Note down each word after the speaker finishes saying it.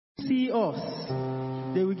see us,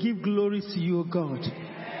 they will give glory to you, O God.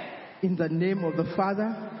 In the name of the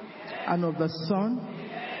Father, and of the Son,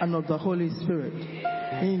 and of the Holy Spirit.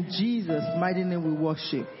 In Jesus' mighty name we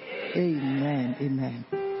worship. Amen. Amen.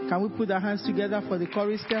 Can we put our hands together for the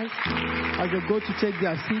choristers as they go to take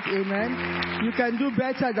their seat? Amen. You can do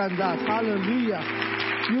better than that. Hallelujah.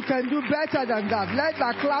 You can do better than that. Let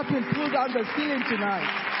that clapping pull down the ceiling tonight.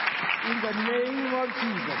 In the name of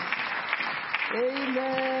Jesus.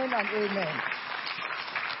 Amen and amen.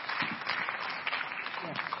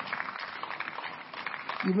 Yes.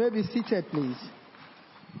 You may be seated, please.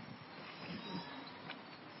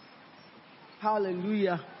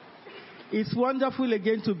 Hallelujah. It's wonderful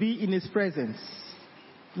again to be in His presence.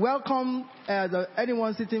 Welcome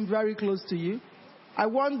anyone sitting very close to you. I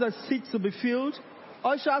want the seats to be filled.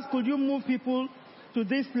 Ushers, could you move people to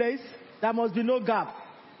this place? There must be no gap.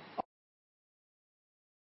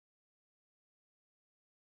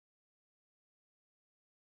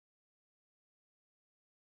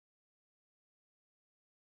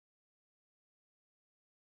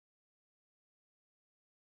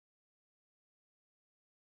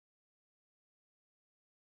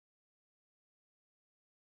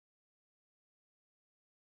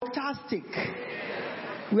 Fantastic.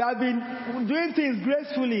 We have been doing things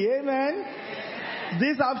gracefully. Amen.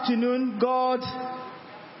 This afternoon, God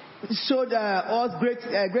showed us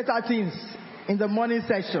greater things in the morning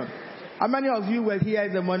section. How many of you were here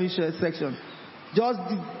in the morning section? Just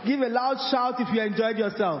give a loud shout if you enjoyed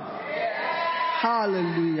yourself.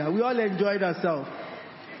 Hallelujah. We all enjoyed ourselves.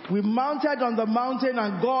 We mounted on the mountain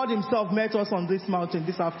and God Himself met us on this mountain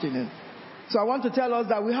this afternoon. So I want to tell us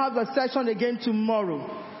that we have the session again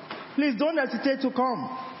tomorrow. Please don't hesitate to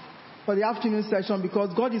come for the afternoon session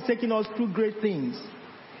because God is taking us through great things.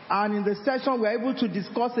 And in the session, we're able to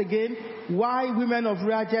discuss again why women of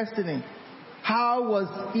rare destiny. How was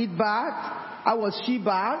it bad? How was she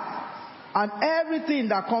bad? And everything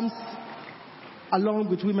that comes along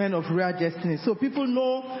with women of rare destiny. So people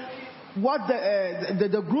know what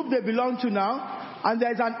the group they belong to now. And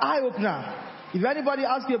there's an eye-opener. If anybody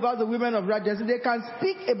asks you about the women of rare destiny, they can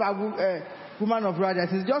speak about women of rare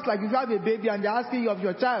destiny. It's just like if you have a baby and they're asking you of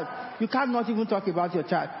your child, you cannot even talk about your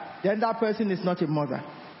child. Then that person is not a mother.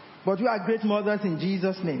 But we are great mothers in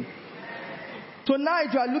Jesus' name.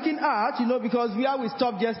 Tonight we are looking at, because where we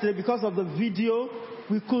stopped yesterday because of the video,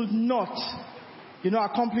 we could not,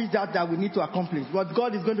 accomplish that we need to accomplish. What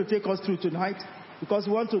God is going to take us through tonight, because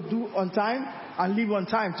we want to do on time and live on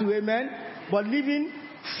time too, amen? But living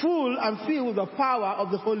full and filled with the power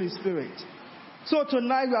of the Holy Spirit. So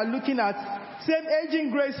tonight we are looking at same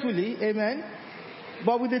aging gracefully, amen?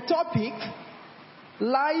 But with the topic,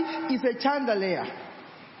 life is a chandelier.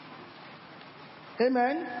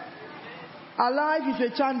 Amen? Our life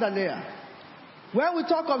is a chandelier. When we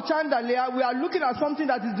talk of chandelier, we are looking at something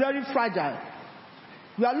that is very fragile.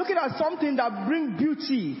 We are looking at something that brings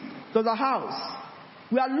beauty to the house.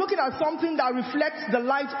 We are looking at something that reflects the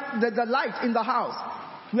light in the house.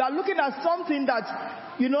 We are looking at something that,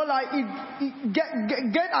 it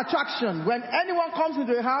get attraction. When anyone comes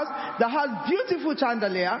into a house that has beautiful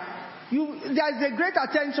chandelier, there is a great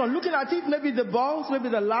attention. Looking at it, maybe the bulbs, maybe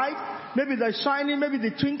the light, maybe the shining, maybe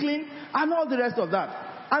the twinkling, and all the rest of that.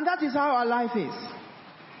 And that is how our life is.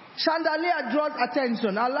 Chandelier draws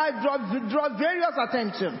attention. Our life draws various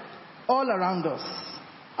attention all around us.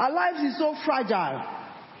 Our life is so fragile.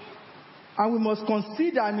 And we must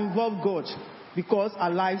consider and involve God because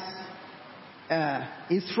our lives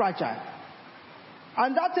is fragile.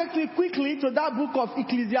 And that takes me quickly to that book of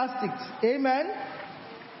Ecclesiastes. Amen.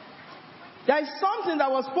 There is something that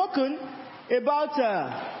was spoken about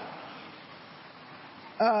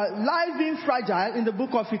life being fragile in the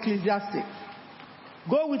book of Ecclesiastes.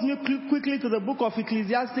 Go with me quickly to the book of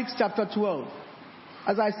Ecclesiastes chapter 12.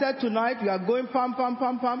 As I said tonight, we are going pam, pam,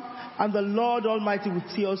 pam, pam, and the Lord Almighty will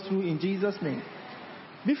see us through in Jesus' name.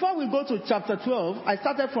 Before we go to chapter 12, I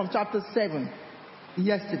started from chapter 7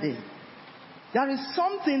 yesterday. There is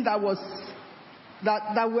something that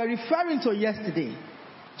we're referring to yesterday.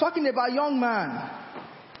 Talking about young man.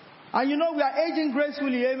 And we are aging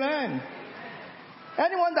gracefully, amen.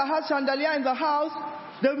 Anyone that has chandelier in the house,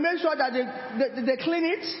 they'll make sure that they clean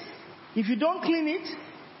it. If you don't clean it,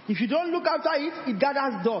 if you don't look after it, it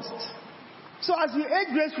gathers dust. So as we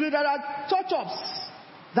age gracefully, there are touch-ups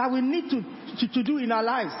that we need to do in our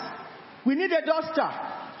lives. We need a duster.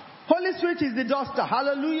 Holy Spirit is the duster.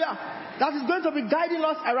 Hallelujah. That is going to be guiding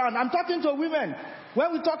us around. I'm talking to women.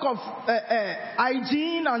 When we talk of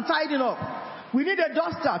hygiene and tidying up, we need a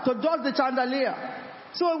duster to dust the chandelier.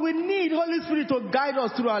 So we need Holy Spirit to guide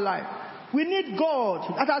us through our life. We need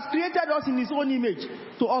God that has created us in His own image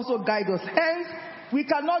to also guide us. Hence, we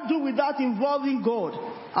cannot do without involving God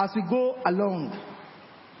as we go along.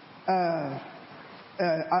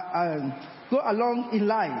 Go along in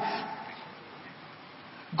life.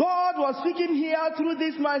 God was speaking here through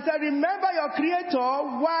this man. He said, remember your Creator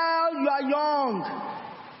while you are young.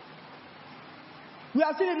 We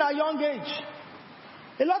are still in our young age.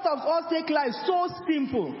 A lot of us take life so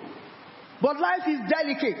simple. But life is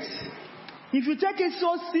delicate. If you take it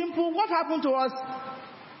so simple, what happened to us?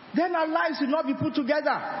 Then our lives will not be put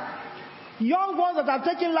together. Young ones that are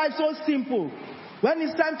taking life so simple. When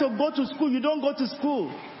it's time to go to school, you don't go to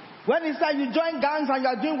school. When it's time you join gangs and you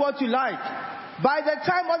are doing what you like. By the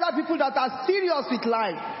time other people that are serious with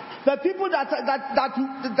life, the people that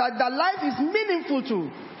life is meaningful to,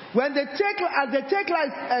 when they take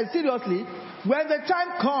life seriously, when the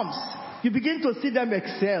time comes, you begin to see them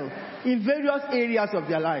excel in various areas of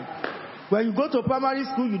their life. When you go to primary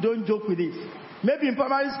school, you don't joke with it. Maybe in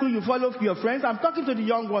primary school you follow your friends. I'm talking to the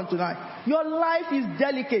young one tonight. Your life is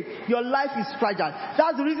delicate. Your life is fragile.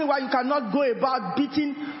 That's the reason why you cannot go about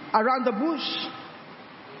beating around the bush.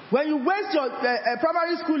 When you waste your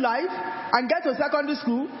primary school life and get to secondary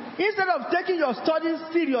school, instead of taking your studies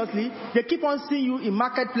seriously, they keep on seeing you in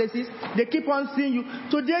marketplaces. They keep on seeing you.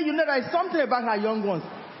 Today, you know there is something about our young ones.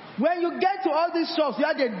 When you get to all these shops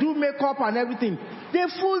where they do makeup and everything,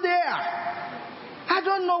 they're full there. I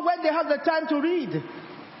don't know when they have the time to read.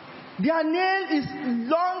 Their nail is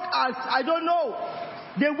long as, I don't know.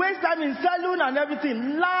 They waste time in salon and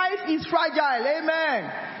everything. Life is fragile.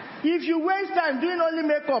 Amen. If you waste time doing only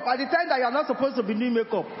makeup at the time that you are not supposed to be doing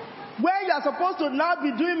makeup, when you are supposed to now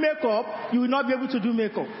be doing makeup, you will not be able to do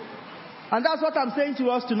makeup. And that's what I'm saying to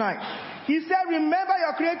us tonight. He said, remember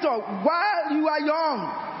your Creator while you are young.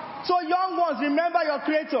 So young ones, remember your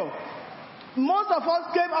Creator. Most of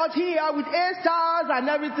us came out here with A stars and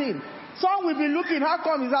everything. Some will be looking, how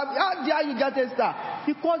dare you get a star?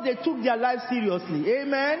 Because they took their life seriously.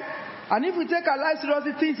 Amen. And if we take our life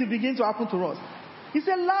seriously, things will begin to happen to us. He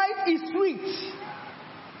said, life is sweet.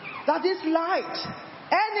 That is light.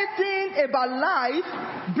 Anything about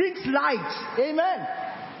life brings light. Amen.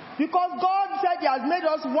 Because God said He has made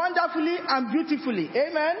us wonderfully and beautifully.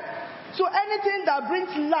 Amen. So anything that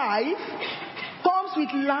brings life comes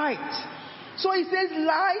with light. So He says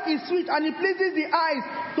light is sweet and it pleases the eyes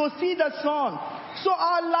to see the sun. So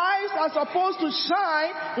our lives are supposed to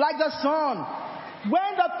shine like the sun.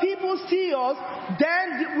 When the people see us,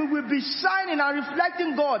 then we will be shining and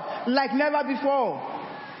reflecting God like never before.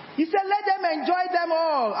 He said, let them enjoy them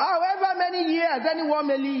all, however many years anyone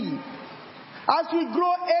may live. As we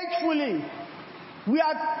grow agefully, we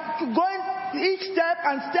are going each step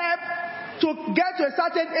and step to get to a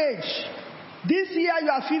certain age. This year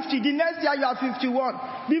you are 50, the next year you are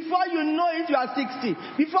 51. Before you know it, you are 60.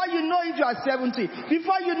 Before you know it, you are 70.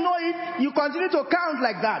 Before you know it, you continue to count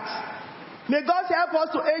like that. May God help us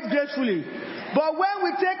to age gracefully. But when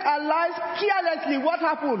we take our lives carelessly, what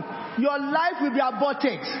happens? Your life will be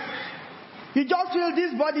aborted. You just feel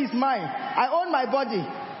this body is mine. I own my body.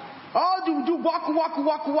 All you do, walk.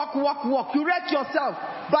 You wreck yourself.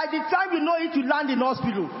 By the time you know it, you land in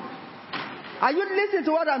hospital. Are you listening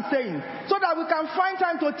to what I'm saying? So that we can find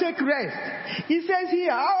time to take rest. He says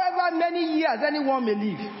here, however many years anyone may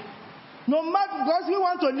live. No matter, because we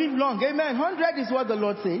want to live long. Amen. 100 is what the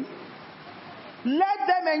Lord says. Let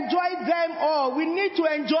them enjoy them all. We need to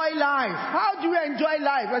enjoy life. How do you enjoy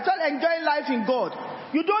life? We're just enjoying life in God.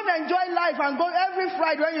 You don't enjoy life and go every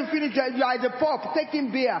Friday when you finish, you are at the pub taking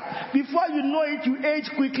beer. Before you know it, you age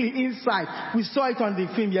quickly inside. We saw it on the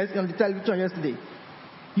film, on the television yesterday.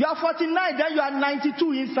 You are 49, then you are 92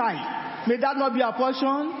 inside. May that not be a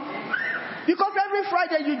portion? Because every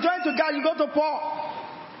Friday you join together, you go to pub.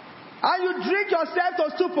 And you drink yourself to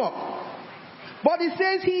stupor. But it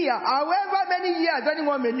says here, however many years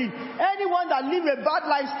anyone may live, anyone that lives a bad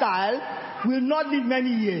lifestyle will not live many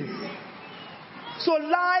years. So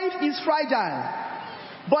life is fragile.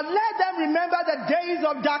 But let them remember the days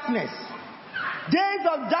of darkness. Days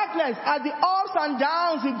of darkness are the ups and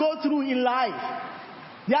downs we go through in life.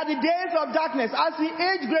 They are the days of darkness as we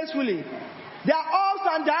age gracefully. There are ups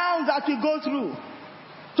and downs that we go through.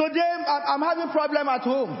 Today I'm having a problem at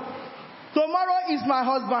home. Tomorrow is my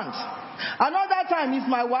husband. Another time is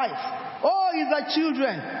my wife. Oh, is the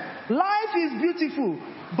children. Life is beautiful.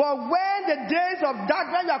 But when the days of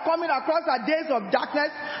darkness are coming across our days of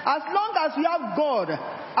darkness, as long as we have God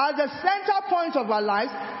as the center point of our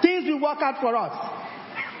lives, things will work out for us.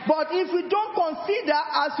 But if we don't consider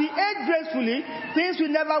as we age gracefully, things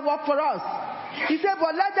will never work for us. He said,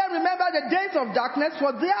 but let them remember the days of darkness,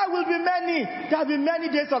 for there will be many. There will be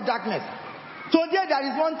many days of darkness. Today there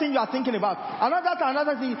is one thing you are thinking about.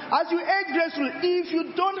 Another thing. As you age gracefully, if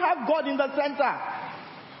you don't have God in the center,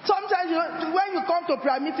 sometimes when you come to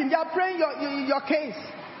prayer meeting, they are praying your case.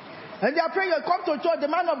 And they are praying, you come to church, the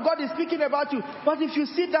man of God is speaking about you. But if you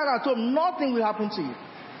sit down at home, nothing will happen to you.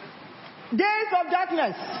 Days of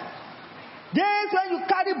darkness. Days when you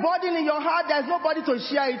carry burden in your heart, there's nobody to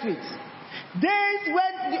share it with. Days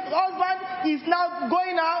when the husband is now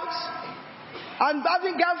going out and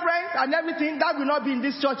having girlfriends and everything, that will not be in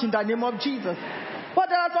this church in the name of Jesus. But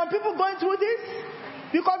there are some people going through this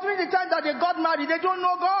because during the time that they got married, they don't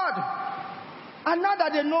know God. And now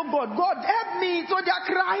that they know God, God help me, so they are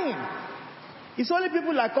crying. It's only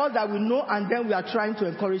people like us that we know, and then we are trying to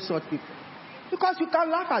encourage such people. Because you can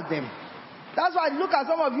laugh at them. That's why I look at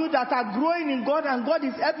some of you that are growing in God, and God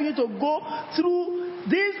is helping you to go through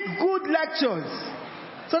these good lectures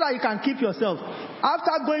so that you can keep yourself.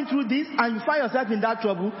 After going through this and you find yourself in that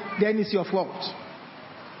trouble, then it's your fault.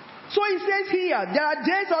 So he says here, there are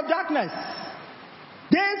days of darkness.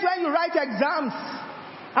 Days when you write exams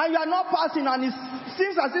and you are not passing, and it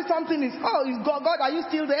seems as if something is, is God, are you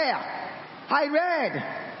still there? I read.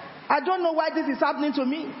 I don't know why this is happening to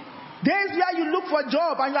me. Days where you look for a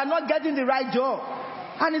job and you are not getting the right job.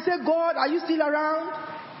 And you say, God, are you still around?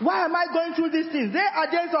 Why am I going through these things? They are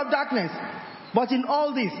days of darkness. But in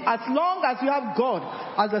all this, as long as you have God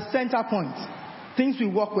as a center point, things will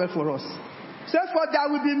work well for us. So for there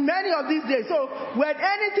will be many of these days. So when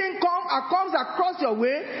anything comes across your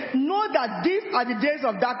way, know that these are the days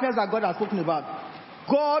of darkness that God has spoken about.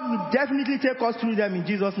 God will definitely take us through them in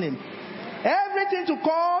Jesus' name. Everything to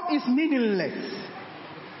come is meaningless.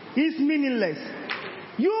 It's meaningless.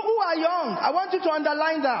 You who are young, I want you to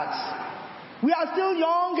underline that. We are still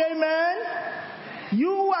young, amen.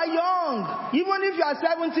 You who are young, even if you are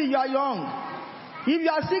 70, you are young. If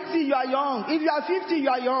you are 60, you are young. If you are 50, you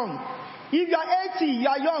are young. If you are 80, you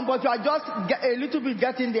are young, but you are just a little bit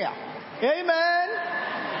getting there. Amen.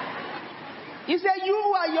 He said, you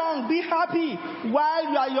who are young, be happy while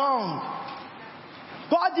you are young.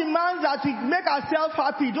 God demands that we make ourselves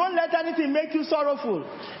happy. Don't let anything make you sorrowful.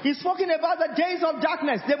 He's spoken about the days of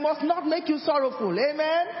darkness. They must not make you sorrowful.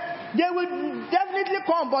 Amen. They will definitely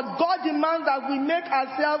come, but God demands that we make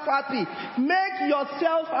ourselves happy. Make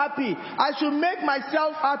yourself happy. I should make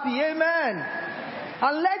myself happy. Amen.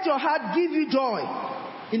 And let your heart give you joy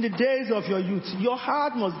in the days of your youth. Your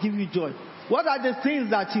heart must give you joy. What are the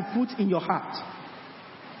things that you put in your heart?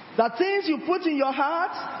 The things you put in your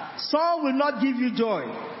heart, some will not give you joy.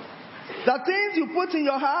 The things you put in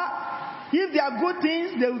your heart, if they are good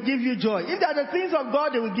things, they will give you joy. If they are the things of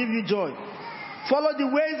God, they will give you joy. Follow the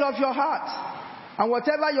ways of your heart. And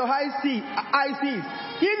whatever your eye sees.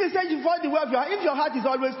 If you say you follow the way of your heart, if your heart is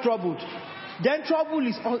always troubled, then trouble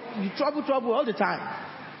all the time.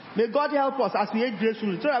 May God help us as we age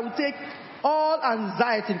gracefully, so that we take all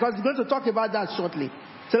anxiety, because we're going to talk about that shortly.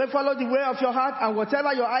 So let's follow the way of your heart and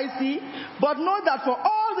whatever your eyes see. But know that for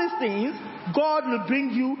all these things, God will bring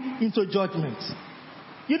you into judgment.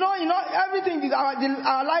 You know, everything,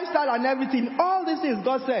 our lifestyle and everything, all these things,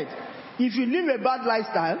 God said, if you live a bad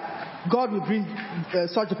lifestyle, God will bring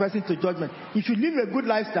such a person to judgment. If you live a good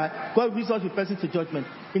lifestyle, God will bring such a person to judgment.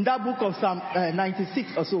 In that book of Psalm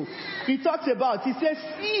 96 or so, he talks about, he says,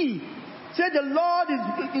 say the Lord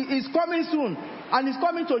is coming soon, and is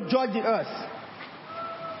coming to judge the earth.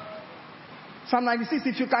 Psalm 96,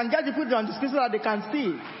 if you can get it, put it on the screen so that they can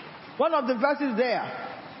see. One of the verses there.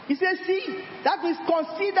 He says, see, that means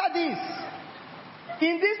consider this.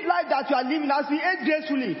 In this life that you are living, as we age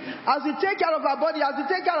gracefully, as we take care of our body, as we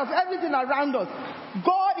take care of everything around us,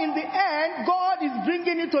 God, in the end, God is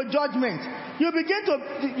bringing it to judgment. You begin to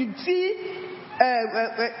see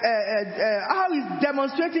how he's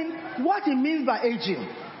demonstrating what he means by aging.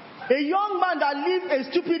 A young man that lived a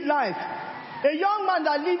stupid life, a young man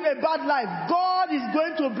that lived a bad life, God is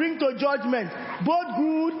going to bring to judgment both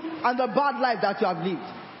good and the bad life that you have lived.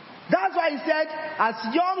 That's why he said, as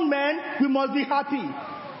young men, we must be happy.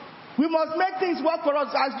 We must make things work for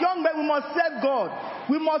us. As young men, we must serve God.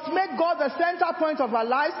 We must make God the center point of our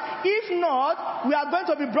lives. If not, we are going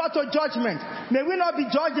to be brought to judgment. May we not be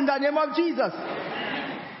judged in the name of Jesus.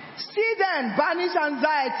 See then, banish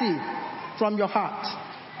anxiety from your heart.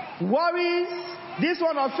 Worries, this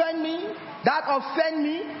one offend me, that offend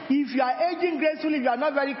me. If you are aging gracefully, if you are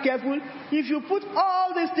not very careful, if you put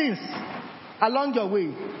all these things along your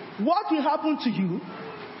way, what will happen to you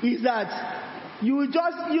is that you will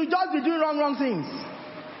just be doing wrong things.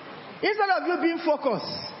 Instead of you being focused,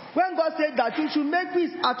 when God said that you should make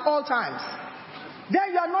peace at all times,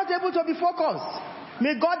 then you are not able to be focused.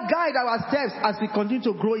 May God guide our steps as we continue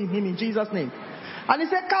to grow in Him in Jesus' name. And he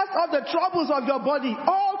said, cast off the troubles of your body,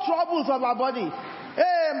 all troubles of our body.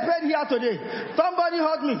 Hey, I'm praying here today. Somebody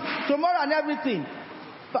hurt me. Tomorrow and everything.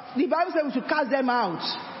 But the Bible says we should cast them out.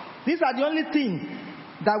 These are the only things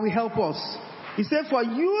that will help us. He said, for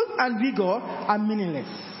youth and vigor are meaningless.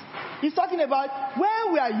 He's talking about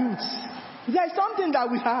when we are youths, there is something that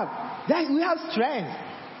we have. We have strength.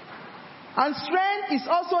 And strength is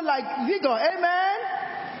also like vigor. Amen?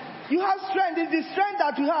 You have strength. It's the strength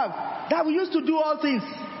that we have, that we used to do all things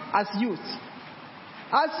as youth.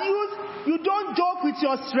 As youth, you don't joke with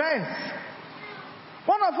your strength.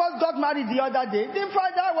 One of us got married the other day. The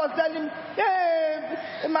father was telling me,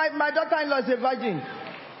 hey, my daughter-in-law is a virgin.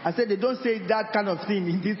 I said, they don't say that kind of thing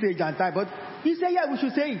in this age and time. But he said, yeah, we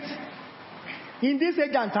should say it. In this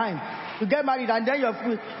age and time, you get married and then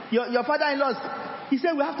your father-in-law, he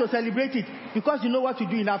said, we have to celebrate it because you know what we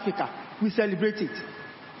do in Africa. We celebrate it.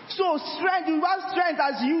 So strength, you have strength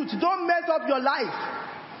as youth. Don't mess up your life.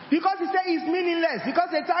 Because he said it's meaningless. Because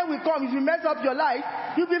the time will come, if you mess up your life,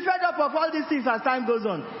 you'll be fed up of all these things as time goes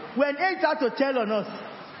on. When age starts to tell on us,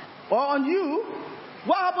 or on you,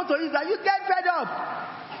 what happened to you is that you get fed up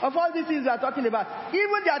of all these things we are talking about.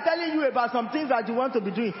 Even they are telling you about some things that you want to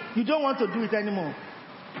be doing, you don't want to do it anymore.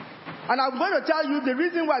 And I'm going to tell you the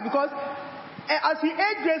reason why. Because as we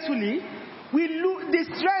age gracefully, the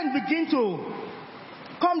strength begins to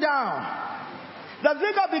come down. The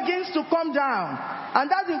vigor begins to come down. And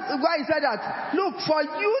that is why he said that, look, for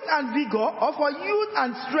youth and vigor, or for youth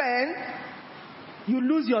and strength, you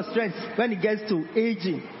lose your strength when it gets to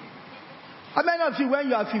aging. How many of you, when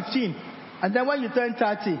you are 15, and then when you turn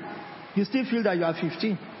 30, you still feel that you are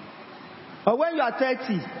 15? Or when you are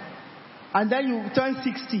 30, and then you turn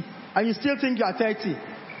 60, and you still think you are 30,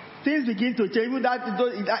 things begin to change.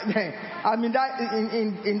 I'm in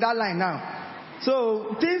that line now.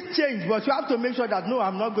 So things change, but you have to make sure that, no,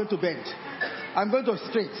 I'm not going to bend. I'm going to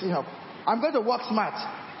straighten up. I'm going to walk smart.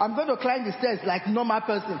 I'm going to climb the stairs like normal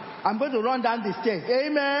person. I'm going to run down the stairs.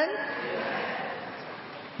 Amen?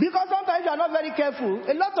 Because sometimes you are not very careful.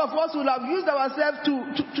 A lot of us will have used ourselves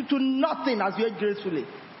to nothing as we age gracefully.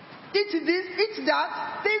 Eat this, eat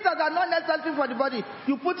that, things that are not necessary for the body.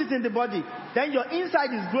 You put it in the body. Then your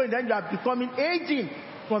inside is growing. Then you are becoming aging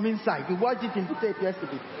from inside. We watched it in the tape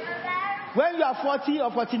yesterday. When you are 40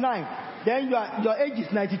 or 49, then your age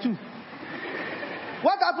is 92.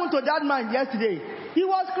 What happened to that man yesterday? He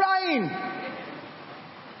was crying.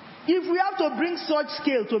 If we have to bring such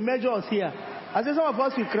scale to measure us here, I say some of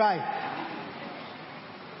us will cry.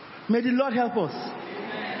 May the Lord help us.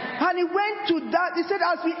 And he went to that. He said,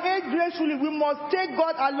 as we age gracefully, we must take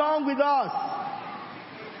God along with us.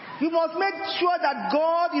 We must make sure that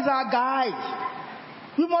God is our guide.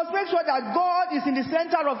 We must make sure that God is in the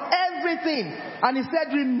center of everything. And he said,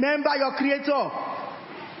 remember your Creator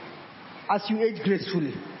as you age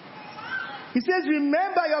gracefully. He says,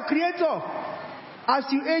 remember your Creator as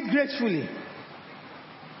you age gracefully.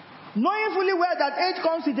 Knowing fully well that age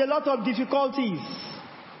comes with a lot of difficulties.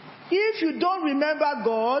 If you don't remember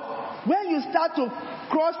God, when you start to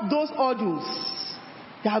cross those hurdles,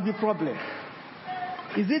 there will be problem.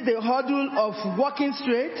 Is it the hurdle of walking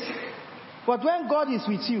straight? But when God is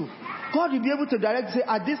with you, God will be able to direct, say,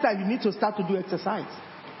 at this time you need to start to do exercise.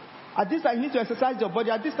 At this time you need to exercise your body.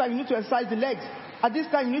 At this time you need to exercise the legs. At this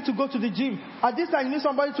time you need to go to the gym. At this time you need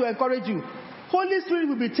somebody to encourage you. Holy Spirit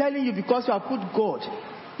will be telling you because you have put God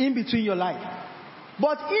in between your life.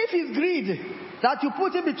 But if it's greed that you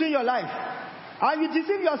put in between your life and you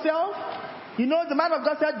deceive yourself, you know the man of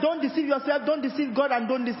God said, don't deceive yourself, don't deceive God, and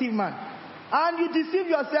don't deceive man. And you deceive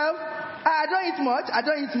yourself, I don't eat much, I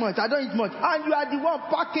don't eat much, I don't eat much. And you are the one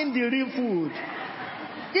packing the real food.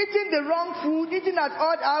 Eating the wrong food, eating at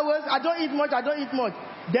odd hours, I don't eat much, I don't eat much.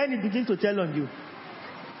 Then it begins to tell on you.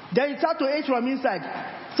 Then you start to age from inside.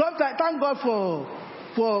 Sometimes, thank God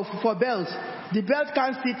for belts. The belt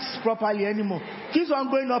can't sit properly anymore. Keeps on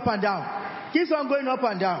going up and down. Keeps on going up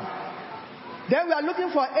and down. Then we are looking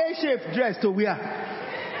for A-shaped dress to wear.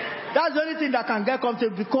 That's the only thing that can get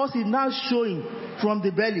comfortable because it's now showing from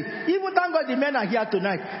the belly. Even thank God the men are here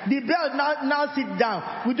tonight. The belt now sit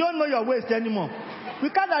down. We don't know your waist anymore. We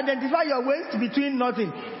can't identify your waist between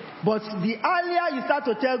nothing. But the earlier you start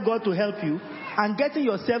to tell God to help you and getting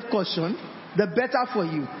yourself cautioned, the better for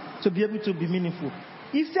you to be able to be meaningful.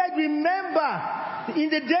 He said, remember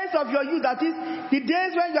in the days of your youth, that is, the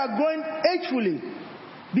days when you are growing agefully,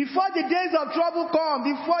 before the days of trouble come,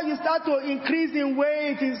 before you start to increase in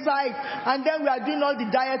weight, in size, and then we are doing all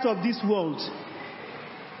the diet of this world.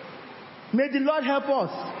 May the Lord help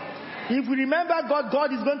us. If we remember God,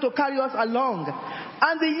 God is going to carry us along.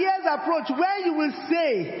 And the years approach where you will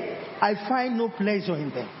say, I find no pleasure in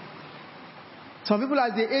them. Some people,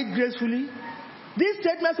 as they age gracefully, this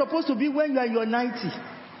statement is supposed to be when you are in your 90.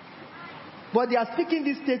 But they are speaking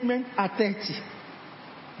this statement at 30.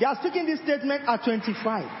 They are speaking this statement at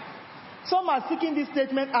 25. Some are speaking this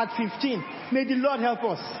statement at 15. May the Lord help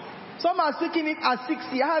us. Some are speaking it at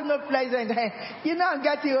 60. I have no pleasure in that. You know, I'm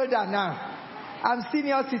getting older now. I'm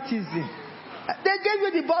senior citizen. They gave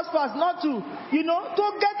you the bus pass not to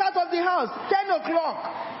get out of the house 10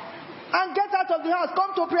 o'clock. And get out of the house,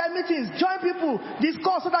 come to prayer meetings, join people,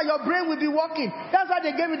 discuss so that your brain will be working. That's why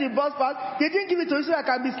they gave you the bus pass. They didn't give it to you so I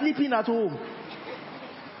can be sleeping at home.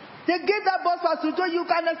 They gave that bus pass to you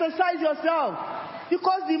can exercise yourself.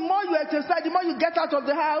 Because the more you exercise, the more you get out of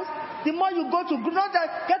the house, the more you go to, not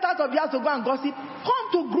get out of the house to go and gossip. Come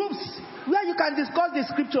to groups where you can discuss the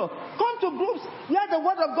scripture. Come to groups where the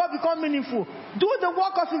word of God becomes meaningful. Do the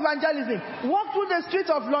work of evangelism. Walk through the streets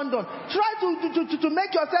of London. Try to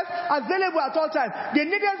make yourself available at all times. They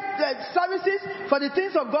needed services for the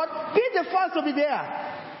things of God. Be the first to be there.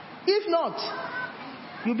 If not,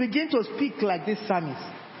 you begin to speak like this psalmist.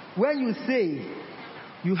 When you say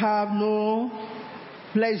you have no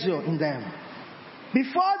pleasure in them.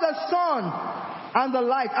 Before the sun and the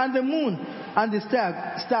light and the moon and the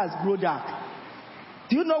stars grow dark.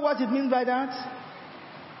 Do you know what it means by that?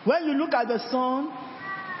 When you look at the sun,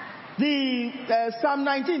 the Psalm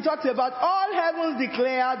 19 talks about all heavens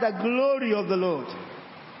declare the glory of the Lord.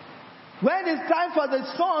 When it's time for the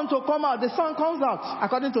sun to come out, the sun comes out,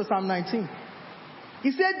 according to Psalm 19.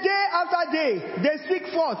 He said, day after day, they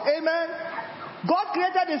speak forth. Amen. God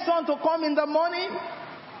created the sun to come in the morning.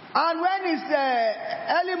 And when it's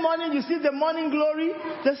early morning, you see the morning glory,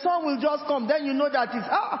 the sun will just come. Then you know that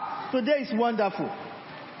today is wonderful.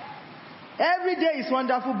 Every day is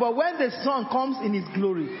wonderful, but when the sun comes in its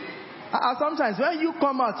glory, sometimes when you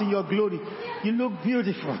come out in your glory, you look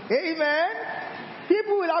beautiful. Amen.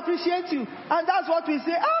 People will appreciate you. And that's what we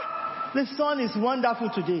say, the sun is wonderful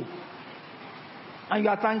today. And you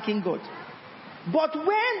are thanking God. But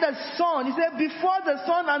when the sun, he said, before the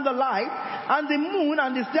sun and the light and the moon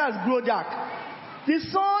and the stars grow dark, the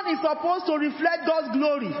sun is supposed to reflect God's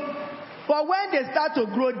glory. But when they start to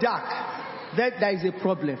grow dark, then there is a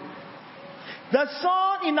problem. The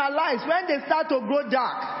sun in our lives, when they start to grow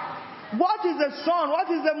dark, what is the sun? What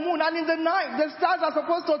is the moon? And in the night, the stars are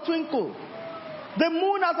supposed to twinkle. The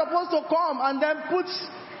moon are supposed to come and then put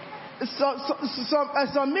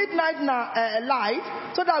some midnight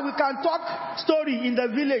light so that we can talk story in the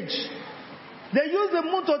village. They use the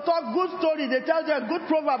moon to talk good story. They tell them good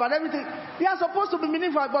proverb and everything. They are supposed to be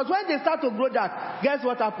meaningful, but when they start to grow dark, guess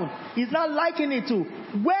what happened? It's not liking it to.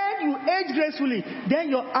 When you age gracefully, then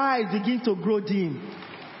your eyes begin to grow dim.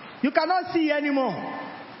 You cannot see anymore.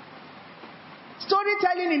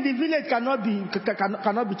 Storytelling in the village cannot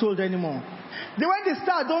be told anymore. When the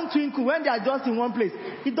stars don't twinkle, when they are just in one place,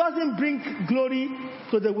 it doesn't bring glory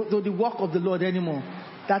to the work of the Lord anymore.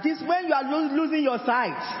 That is when you are losing your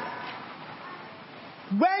sight.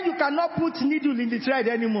 When you cannot put needle in the thread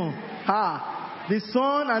anymore. The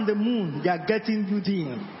sun and the moon, they are getting you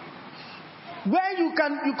dim. When you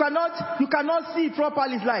cannot see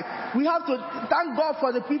properly, it's like we have to thank God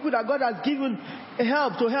for the people that God has given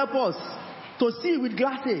help to help us to see with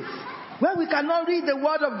glasses. When we cannot read the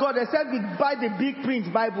word of God except we buy the big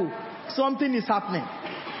print Bible, something is happening.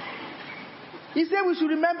 He said we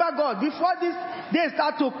should remember God before this day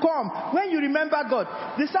start to come. When you remember God,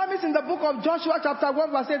 the psalmist in the book of Joshua chapter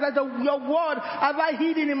 1 verse 8 says, your word have I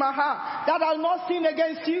hidden in my heart that I'll not sin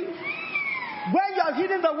against you. When you are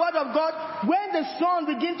hidden the word of God, when the sun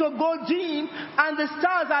begins to go dim and the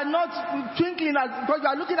stars are not twinkling because you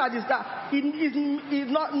are looking at the star, it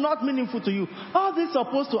is not meaningful to you. All this is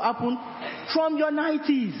supposed to happen from your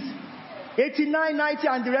 90s. 89, 90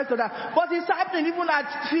 and the rest of that. But it's happening even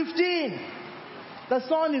at 15. The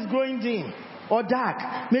sun is growing dim or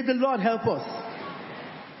dark. May the Lord help us.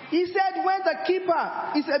 He said when the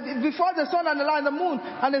keeper, he said before the sun and the light and the moon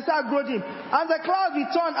and the stars grow dim, and the cloud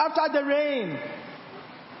returned after the rain.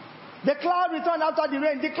 The cloud returned after the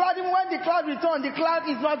rain. The cloud, even when the cloud returned, the cloud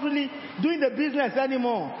is not really doing the business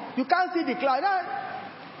anymore. You can't see the cloud.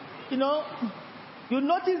 You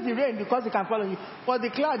notice the rain because it can follow you. But the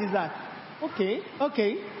cloud is that, okay.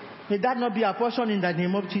 May that not be our portion in the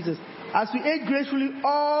name of Jesus. As we age gracefully,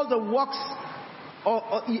 all the works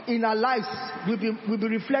in our lives will be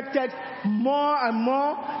reflected more and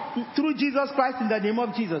more through Jesus Christ in the name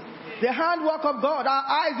of Jesus. The handwork of God, our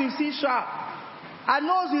eyes will see sharp, our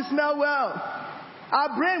nose will smell well,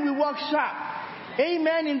 our brain will work sharp.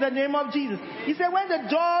 Amen in the name of Jesus. He said when the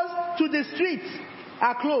doors to the streets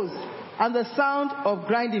are closed and the sound of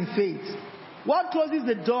grinding fades. What closes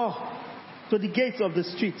the door to the gates of the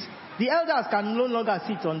street? The elders can no longer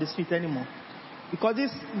sit on the street anymore. Because it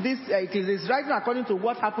is writing according to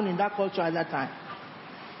what happened in that culture at that time.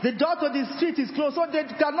 The door to the street is closed, so they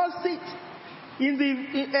cannot sit in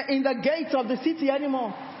the gates of the city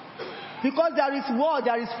anymore. Because there is war,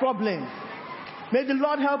 there is problem. May the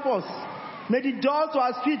Lord help us. May the door to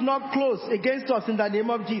our street not close against us in the name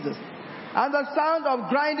of Jesus. And the sound of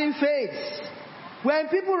grinding fades. When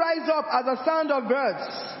people rise up at the sound of birds,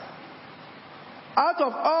 out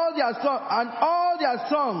of all their song, and all their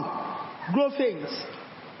song grow faint.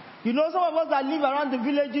 You know, some of us that live around the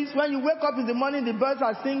villages, when you wake up in the morning, the birds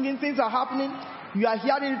are singing, things are happening, you are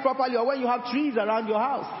hearing it properly, or when you have trees around your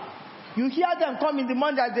house. You hear them come in the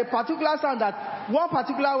morning, there's a particular sound that one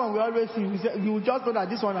particular one we always see. You will just know that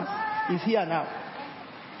this one is here now.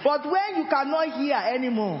 But when you cannot hear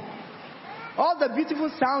anymore, all the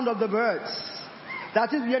beautiful sound of the birds,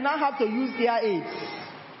 that is, we now have to use ear aids.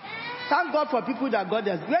 Thank God for people that got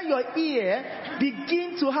this. When your ear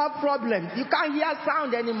begins to have problems, you can't hear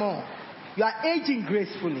sound anymore. You are aging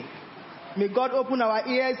gracefully. May God open our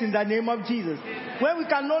ears in the name of Jesus. When we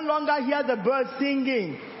can no longer hear the birds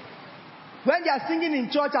singing, when they are singing in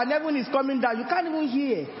church and heaven is coming down, you can't even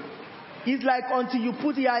hear. It's like until you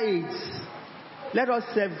put ear aids. Let us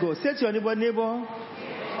serve God. Say to your neighbor,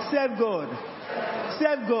 serve God.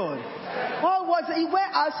 Serve God.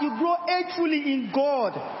 Whereas you grow agefully in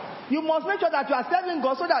God, you must make sure that you are serving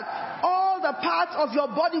God so that all the parts of your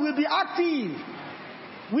body will be active.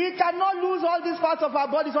 We cannot lose all these parts of our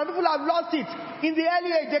body. Some people have lost it in the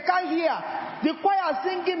early age. They can't hear. The choir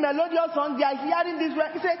singing melodious songs, they are hearing this.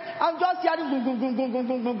 They say, I'm just hearing boom, boom, boom, boom, boom,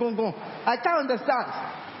 boom, boom, boom, boom. I can't understand.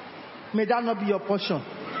 May that not be your portion.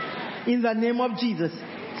 In the name of Jesus.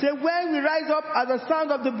 Say, when we rise up at the sound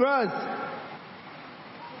of the birds,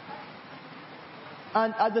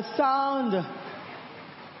 and at the sound,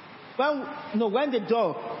 when the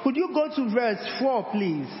door, could you go to verse 4,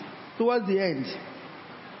 please, towards the end?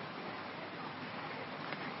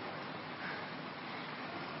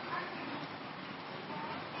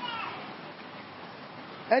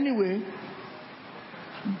 Anyway,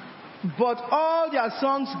 but all their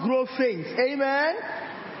songs grow faint. Amen?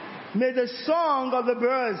 May the song of the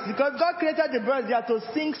birds, because God created the birds, they are to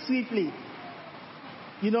sing sweetly.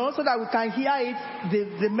 You know, so that we can hear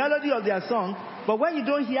it, the melody of their song. But when you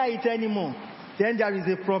don't hear it anymore, then there is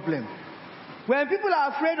a problem. When people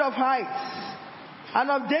are afraid of heights and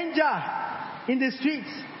of danger in the streets,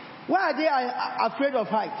 why are they afraid of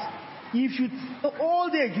heights? If you,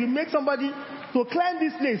 old age, you make somebody to climb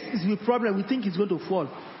this place, is a problem. We think it's going to fall.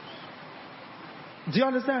 Do you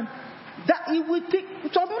understand? That we think,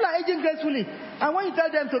 some people are aging gracefully, and when you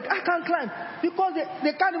tell them to, I can't climb, because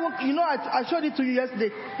they can't even, you know, I showed it to you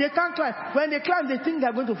yesterday, they can't climb. When they climb, they think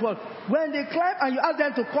they're going to fall. When they climb and you ask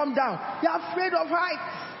them to come down, they're afraid of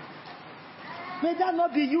heights. May that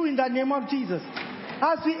not be you in the name of Jesus.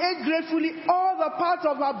 As we age gracefully, all the parts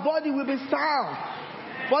of our body will be sound.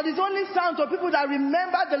 But it's only sound to people that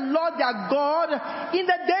remember the Lord their God in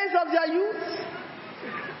the days of their youth.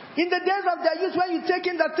 In the days of their youth, when you take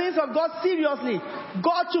in the things of God seriously,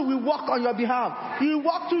 God too will work on your behalf. He will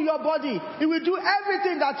walk through your body. He will do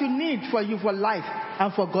everything that you need for you for life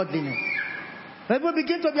and for godliness. People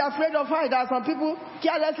begin to be afraid of height. There are some people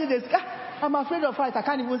carelessly they say, I'm afraid of height. I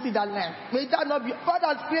can't even see that land. May that not be. God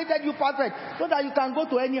has created you perfect so that you can go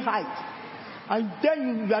to any height. And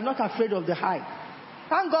then you are not afraid of the height.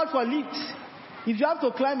 Thank God for lifts. If you have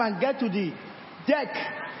to climb and get to the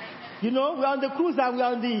deck, you know, we're on the cruise and we're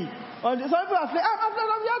on the some people are afraid, I'm afraid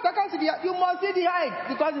of the height, I can't see the height. You must see the height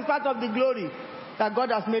because it's part of the glory that God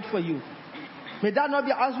has made for you. May that not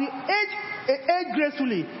be, as we age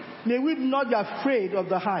gracefully, may we not be afraid of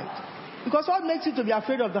the height. Because what makes you to be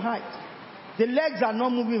afraid of the height? The legs are not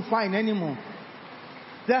moving fine anymore.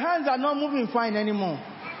 The hands are not moving fine anymore.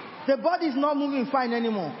 The body is not moving fine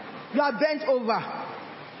anymore. You are bent over.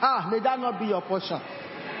 May that not be your portion.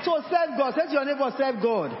 So serve God. Say to your neighbor, serve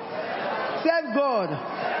God. Serve God.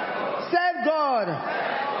 Serve God.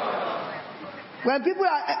 When people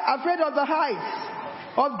are afraid of the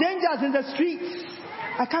heights, of dangers in the streets,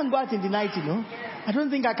 I can't go out in the night, you know. I don't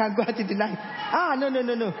think I can go out in the night.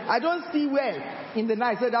 No. I don't see well in the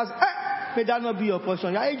night. So that's, may that not be your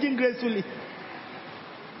portion. You are aging gracefully.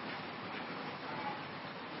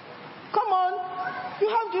 Come on. You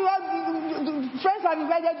have friends have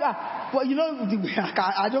invited you. But you know,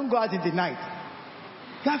 I don't go out in the night.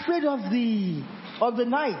 You're afraid of the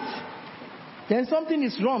night. Then something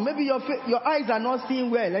is wrong. Maybe your eyes are not seeing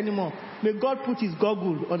well anymore. May God put his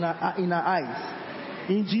goggle in our eyes.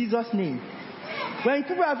 In Jesus' name. When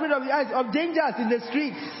people are afraid of the eyes, of dangers in the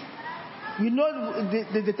streets, you know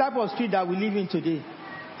the type of street that we live in today.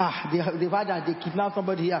 they've had that they kidnapped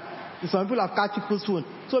somebody here. Some people have catch people's phone.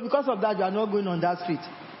 So because of that, you are not going on that street.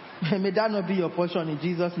 May that not be your portion in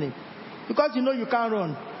Jesus' name. Because you know you can't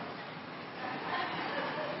run.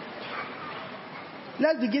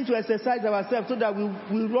 Let's begin to exercise ourselves so that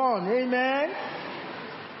we run. Amen.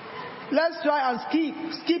 Let's try and skip.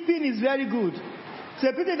 Skipping is very good. So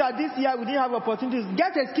a pity that this year we didn't have opportunities.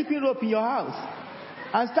 Get a skipping rope in your house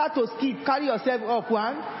and start to skip. Carry yourself up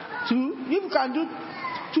 1, 2. If you can do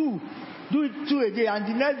 2, do it 2 a day, and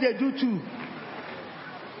the next day do 2.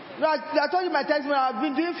 I told you my testimony. I've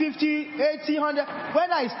been doing 50, 80, 100.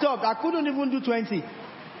 When I stopped, I couldn't even do 20.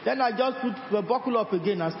 Then I just put the buckle up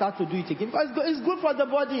again and start to do it again. Because it's good for the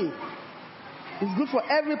body. It's good for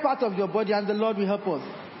every part of your body, and the Lord will help us.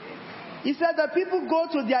 He said that people go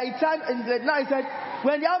to their eternal. Now he said,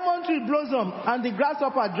 when the almond tree blossom and the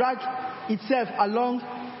grasshopper drag itself along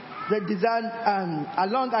the design,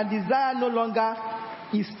 and desire no longer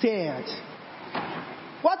is stirred.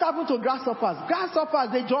 What happened to grasshoppers?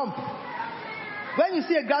 Grasshoppers, they jump. When you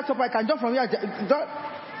see a grasshopper, you can jump from here.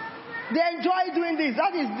 They enjoy doing this.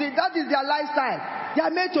 That is their lifestyle. They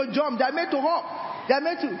are made to jump. They are made to hop. They are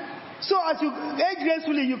made to. So as you age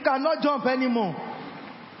gracefully, you cannot jump anymore.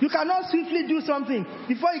 You cannot swiftly do something.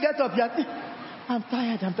 Before you get up, you are thinking, I'm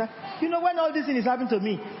tired. You know, when all this thing is happening to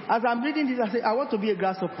me, as I'm reading this, I say, I want to be a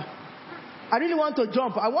grasshopper. I really want to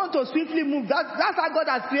jump. I want to swiftly move. That's how God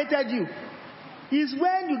has created you. It's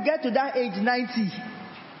when you get to that age 90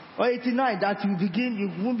 or 89 that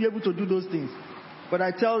you won't be able to do those things. But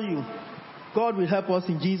I tell you, God will help us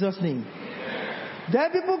in Jesus' name.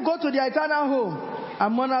 Then people go to their eternal home,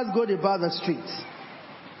 and mourners go about the streets.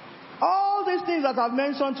 All these things that I've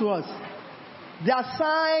mentioned to us, they are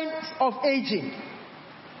signs of aging.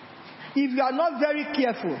 If you are not very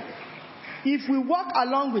careful, if we walk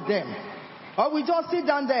along with them, or we just sit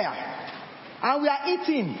down there, and we are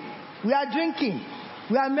eating, we are drinking,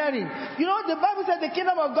 we are marrying. You know, the Bible says the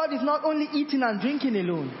kingdom of God is not only eating and drinking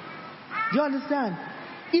alone. Do you understand?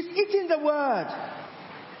 It's eating the word.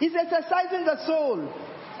 It's exercising the soul,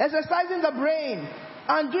 exercising the brain,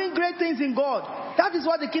 and doing great things in God. That is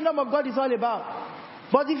what the kingdom of God is all about.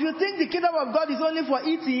 But if you think the kingdom of God is only for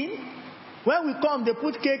eating, when we come, they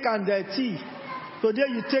put cake and tea. Today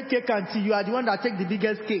you take cake and tea. You are the one that take the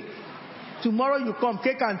biggest cake. Tomorrow you come,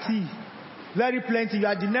 cake and tea. Very plenty. You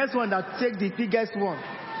are the next one that take the biggest one.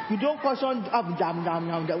 You don't caution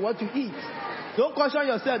what you eat. Don't caution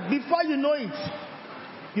yourself. Before you know it,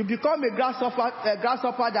 you become a grasshopper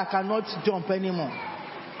that cannot jump anymore.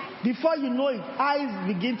 Before you know it, eyes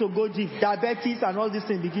begin to go deep. Diabetes and all these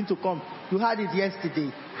things begin to come. You had it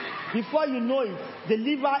yesterday. Before you know it, the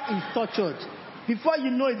liver is tortured. Before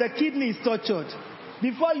you know it, the kidney is tortured.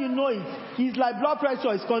 Before you know it, it's like blood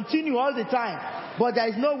pressure is continue all the time. But there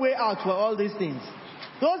is no way out for all these things.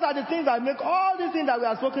 Those are the things that make all these things that we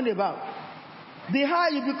are talking about. The high,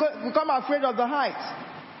 you become afraid of the heights.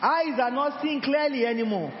 Eyes are not seeing clearly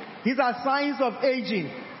anymore. These are signs of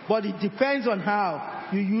aging. But it depends on how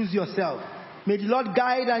you use yourself. May the Lord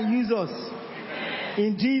guide and use us.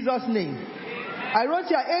 In Jesus' name. I wrote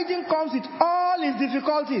here, aging comes with all its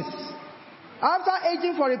difficulties. After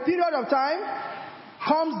aging for a period of time,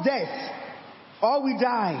 comes death. Or we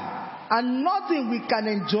die. And nothing we can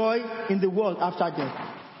enjoy in the world after death.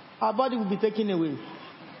 Our body will be taken away.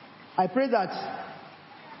 I pray that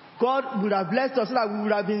God would have blessed us so that we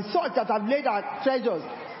would have been such that have laid our treasures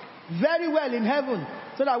very well in heaven.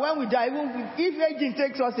 So that when we die, even if aging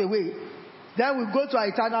takes us away, then we go to our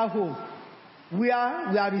eternal home. We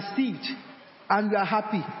are received and we are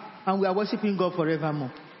happy and we are worshiping God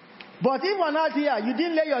forevermore. But if we're not here, you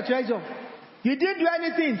didn't lay your treasure. You didn't do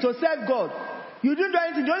anything to serve God. You didn't do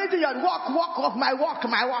anything. The only thing you had walk, my walk.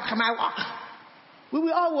 We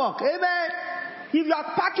will all walk. Amen. If you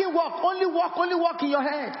are packing walk, only walk in your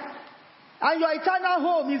head. And your eternal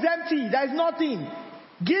home is empty. There is nothing.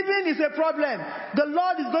 Giving is a problem. The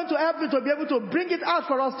Lord is going to help you to be able to bring it out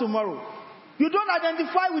for us tomorrow. You don't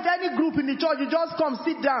identify with any group in the church. You just come,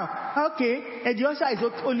 sit down. Okay, and the usher is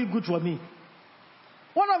only good for me.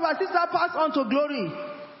 One of our sisters passed on to glory.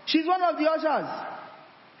 She's one of the ushers.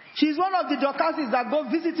 She's one of the Dorcases that go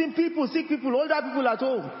visiting people, sick people, older people at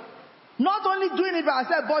home. Not only doing it by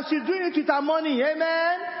herself, but she's doing it with her money.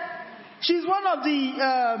 Amen. She's one of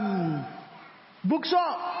the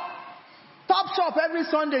bookshop. Top shop every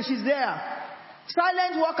Sunday, she's there.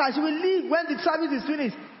 Silent worker, she will leave when the service is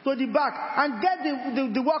finished to the back and get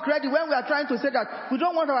the work ready when we are trying to say that we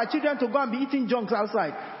don't want our children to go and be eating junks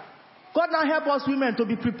outside. God now help us women to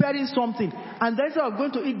be preparing something, and instead of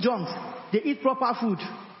going to eat junks, they eat proper food.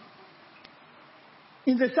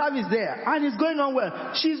 in the service there, and it's going on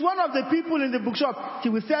well. She's one of the people in the bookshop. She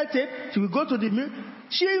will sell tape. She will go to the mill.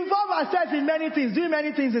 She involved herself in many things, doing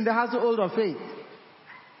many things in the household of faith.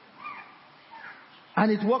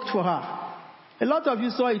 And it worked for her. A lot of you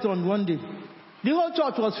saw it on one day. The whole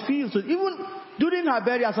church was filled. So even during her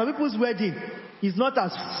burial, some people's wedding is not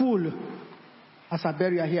as full as her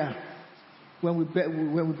burial here when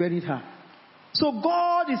we buried her. So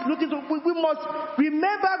God is looking to, we must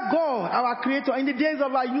remember God, our Creator, in the days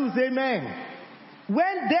of our youth. Amen.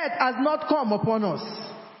 When death has not come upon us.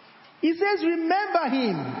 He says, remember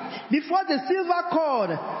Him before the silver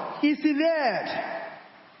cord is severed.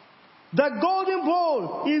 The golden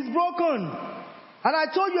bowl is broken. And I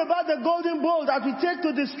told you about the golden bowl that we take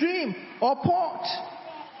to the stream or pot.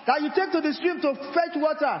 That you take to the stream to fetch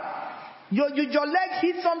water. Your leg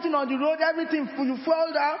hits something on the road, everything, you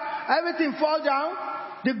fall down, everything falls down.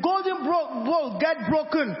 The golden bowl gets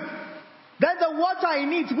broken. Then the water in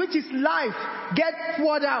it, which is life, gets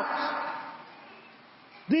poured out.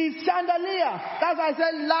 The chandelier, that's why I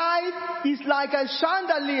said life is like a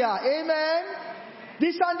chandelier. Amen.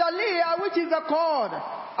 The chandelier, which is the cord.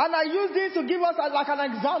 And I use this to give us like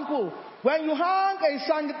an example. When you hang a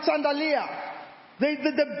chandelier,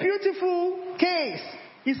 the beautiful case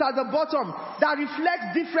is at the bottom that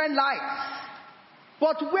reflects different lights.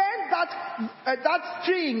 But when that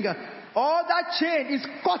string or that chain is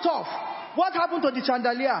cut off, what happened to the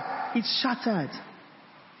chandelier? It shattered.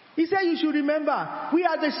 He said you should remember, we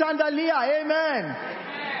are the chandelier. Amen.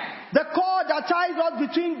 The cord that ties us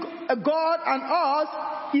between God and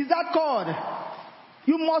us is that cord.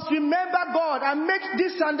 You must remember God and make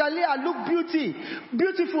this chandelier look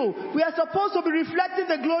beautiful. We are supposed to be reflecting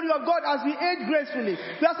the glory of God as we age gracefully.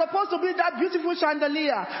 We are supposed to be that beautiful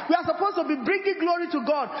chandelier. We are supposed to be bringing glory to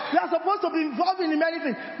God. We are supposed to be involved in many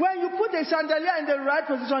things. When you put a chandelier in the right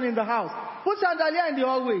position in the house, put chandelier in the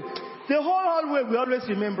hallway. The whole hallway will always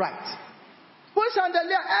remain bright. Put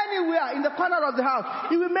chandelier anywhere in the corner of the house.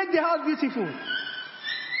 It will make the house beautiful.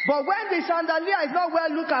 But when the chandelier is not well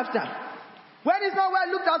looked after, when it's not well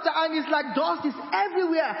looked after and it's like dust is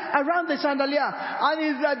everywhere around the chandelier,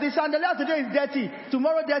 and the chandelier today is dirty,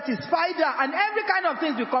 tomorrow dirty, spider and every kind of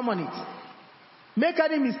things will come on it. Make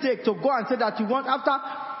any mistake to go and say that you want, after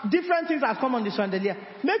different things have come on the chandelier,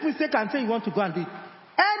 make mistake and say you want to go and do it.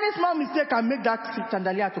 Any small mistake can make that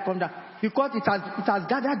chandelier to come down because it has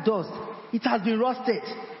gathered dust. It has been rusted.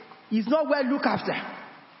 It's not well looked after.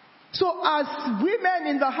 So as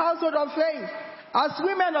women in the household of faith, as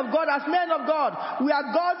women of God, as men of God, we are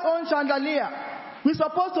God's own chandelier. We're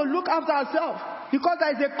supposed to look after ourselves because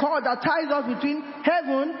there is a cord that ties us between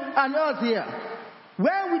heaven and earth here.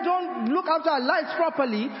 When we don't look after our lives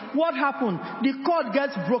properly, what happens? The cord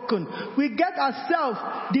gets broken. We get ourselves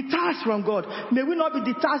detached from God. May we not be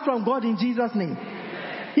detached from God in Jesus' name.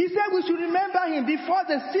 He said we should remember Him before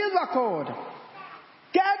the silver cord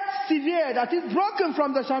gets severed, that is broken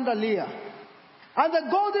from the chandelier. And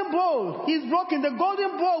the golden bowl is broken. The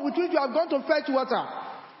golden bowl with which you have gone to fetch water.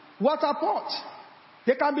 Water pot.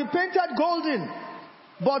 They can be painted golden,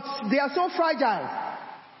 but they are so fragile.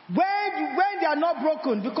 When they are not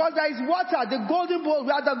broken, because there is water, the golden bowl,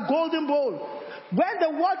 we are the golden bowl. When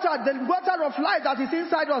the water of life that is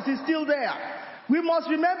inside us is still there, we must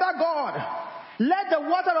remember God. Let the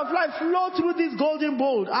water of life flow through this golden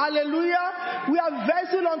bowl. Hallelujah. We are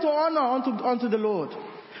vessel unto honor unto the Lord.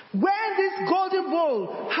 When this golden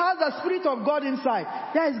bowl has the Spirit of God inside,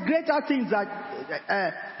 there is greater things that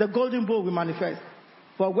the golden bowl will manifest.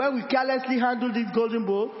 But when we carelessly handle this golden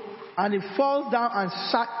bowl and it falls down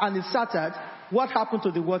and is shattered, what happened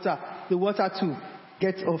to the water? The water too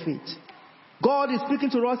gets off it. God is speaking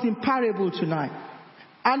to us in parable tonight.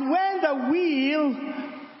 And when the wheel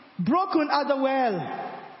broken at the well,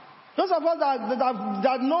 those of us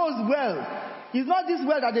that knows well, it's not this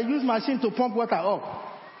well that they use machine to pump water up.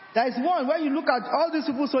 There is one, when you look at all these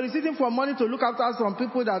people soliciting for money to look after some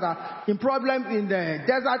people that are in problem in the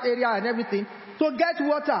desert area and everything, to get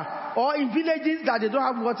water, or in villages that they don't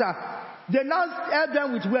have water, they now help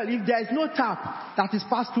them with well. If there is no tap that is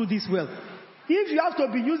passed through this well, if you have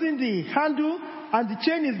to be using the handle and the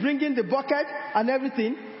chain is bringing the bucket and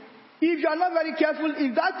everything, if you are not very careful,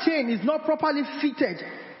 if that chain is not properly fitted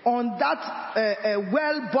on that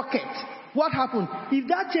well bucket, what happens? If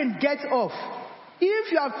that chain gets off,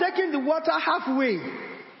 if you have taken the water halfway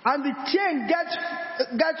and the chain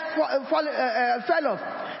fell off,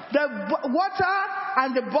 the water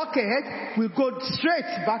and the bucket will go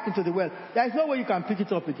straight back into the well. There is no way you can pick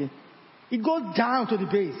it up again. It goes down to the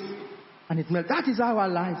base and it melts. That is how our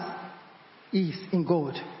life is in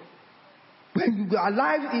God. When Our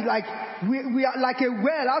life is like, we are like a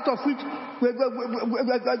well out of which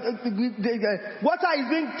water is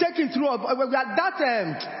being taken through. We are that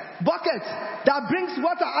bucket that brings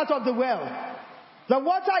water out of the well. The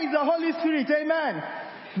water is the Holy Spirit, amen.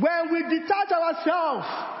 When we detach ourselves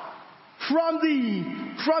from the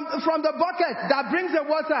bucket that brings the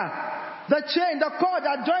water, the chain, the cord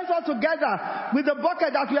that joins us together with the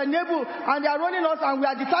bucket that we enable, and they are running us and we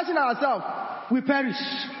are detaching ourselves, we perish.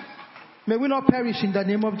 May we not perish in the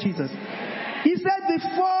name of Jesus. He said,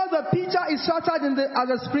 before the pitcher is shattered at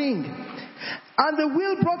the spring, and the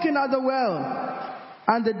wheel broken at the well,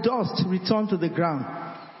 and the dust returned to the ground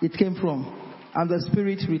it came from, and the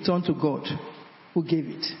spirit returned to God who gave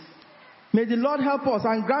it. May the Lord help us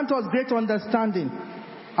and grant us great understanding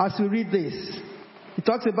as we read this. He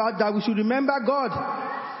talks about that we should remember God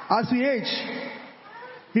as we age.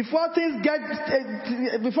 Before things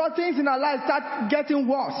in our lives start getting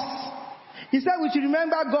worse, he said we should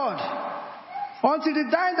remember God until the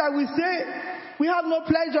time that we say we have no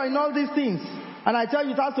pleasure in all these things. And I tell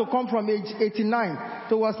you, it has to come from age 89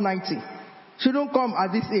 towards 90. Shouldn't come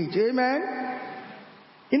at this age. Amen.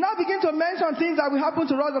 He now begins to mention things that will happen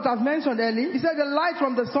to us that I've mentioned earlier. He said the light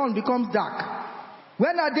from the sun becomes dark.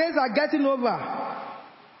 When our days are getting over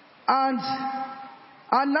and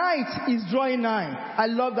our night is drawing nigh. I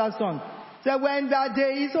love that song. So when the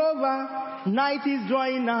day is over, night is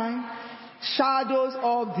drawing nigh. Shadows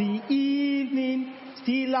of the evening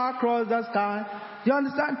still across the sky. Do you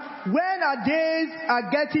understand? When our days are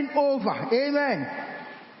getting over, amen,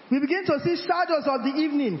 we begin to see shadows of the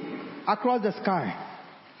evening across the sky.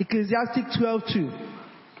 Ecclesiastes 12:2.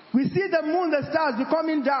 We see the moon, the stars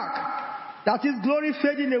becoming dark, that is glory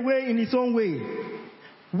fading away in its own way.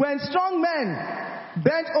 When strong men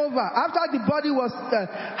bent over after the body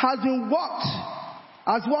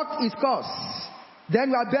has walked its course, then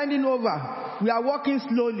we are bending over. We are walking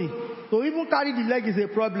slowly. So even carry the leg is a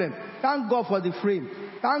problem. Thank God for the frame.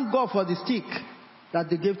 Thank God for the stick that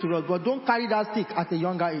they gave to us. But don't carry that stick at a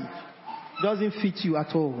younger age. It doesn't fit you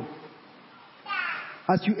at all.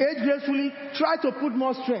 As you age gracefully, try to put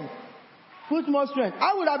more strength. Put more strength.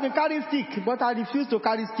 I would have been carrying stick, but I refuse to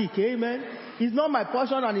carry stick. Amen. It's not my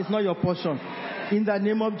portion and it's not your portion. In the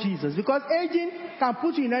name of Jesus. Because aging can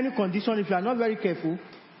put you in any condition if you are not very careful.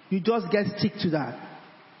 You just get stick to that.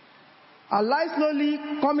 Our life slowly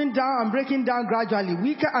coming down and breaking down gradually,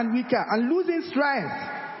 weaker and weaker, and losing strength.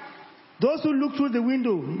 Those who look through the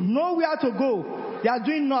window know where to go. They are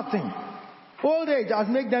doing nothing. Old age has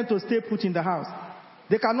made them to stay put in the house.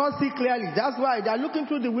 They cannot see clearly. That's why they are looking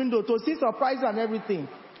through the window to see surprises and everything.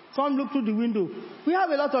 Some look through the window. We have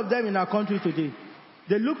a lot of them in our country today.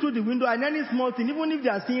 They look through the window and any small thing, even if they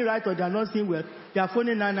are seeing right or they are not seeing well, they are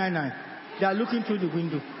phoning 999. They are looking through the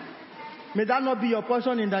window. May that not be your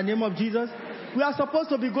portion in the name of Jesus. We are supposed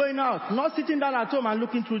to be going out, not sitting down at home and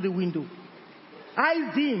looking through the window.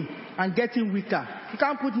 Eyes dim and getting weaker. You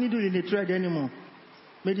can't put needle in a thread anymore.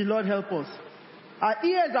 May the Lord help us. Our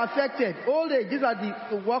ears affected. Old age. These are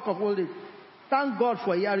the work of old age. Thank God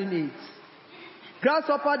for hearing aids.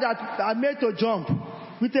 Grasshopper that are made to jump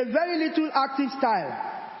with a very little active style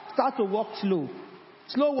start to walk slow.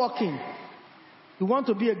 Slow walking. We want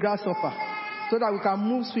to be a grasshopper so that we can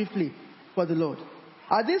move swiftly for the Lord.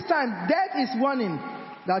 At this time, death is warning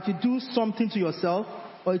that you do something to yourself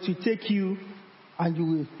or it will take you and you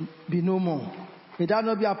will be no more. May that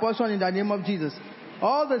not be a portion in the name of Jesus.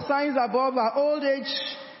 All the signs above are old age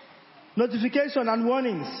notification and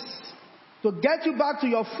warnings to get you back to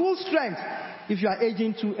your full strength if you are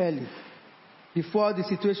aging too early before the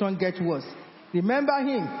situation gets worse. Remember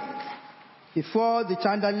him before the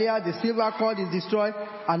chandelier, the silver cord is destroyed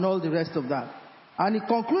and all the rest of that. And he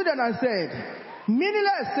concluded and said,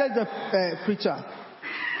 meaningless, said the preacher.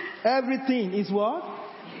 Everything is what?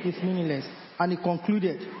 Is meaningless. And he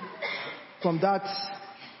concluded from that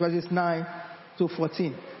verses 9 to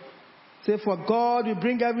 14. Say, for God will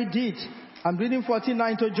bring every deed. I'm reading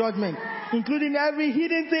 14:9 to judgment, including every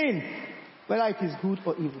hidden thing, whether it is good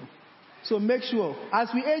or evil. So make sure, as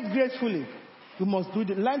we age gracefully, we must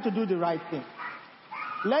learn to do the right thing.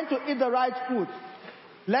 Learn to eat the right food.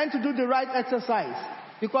 Learn to do the right exercise.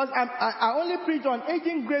 Because I only preach on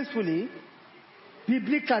aging gracefully,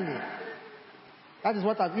 biblically. That is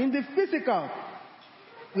what I've in the physical.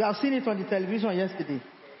 We have seen it on the television yesterday.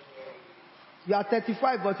 You are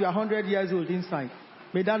 35, but you are 100 years old inside.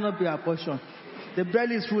 May that not be our portion. The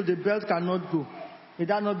belly is full, the belt cannot go. May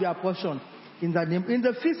that not be our portion. In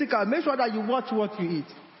the physical, make sure that you watch what you eat.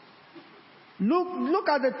 Look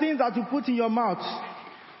at the things that you put in your mouth.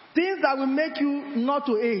 Things that will make you not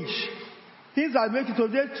to age. Things that make you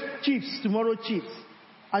today chips, tomorrow chips.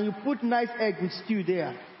 and you put nice egg with stew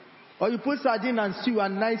there. Or you put sardine and stew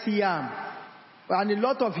and nice yam. And a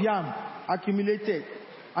lot of yam accumulated.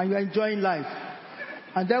 And you're enjoying life.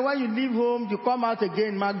 And then when you leave home, you come out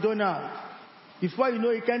again, McDonald's. Before you know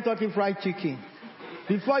it, Kentucky Fried Chicken.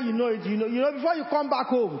 Before you know it, before you come back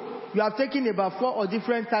home, you have taken about 4 or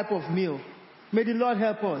different type of meal. May the Lord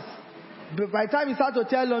help us. But by the time you start to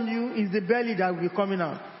tell on you, it's the belly that will be coming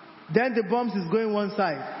out. Then the bumps is going one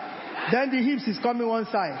side. Then the hips is coming one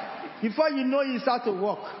side. Before you know, you start to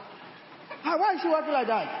walk. Why is she walking like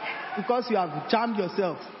that? Because you have charmed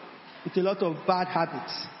yourself with a lot of bad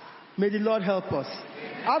habits. May the Lord help us.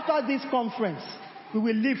 After this conference, we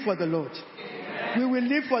will live for the Lord. We will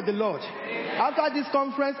live for the Lord. After this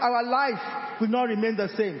conference, our life will not remain the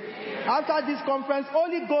same. After this conference,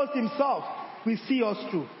 Holy Ghost himself will see us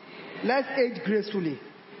through. Let's age gracefully,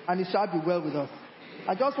 and it shall be well with us.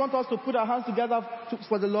 I just want us to put our hands together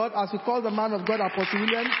for the Lord as we call the man of God, Apostle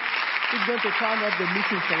William. He's going to turn up the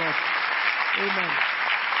meeting for us. Amen.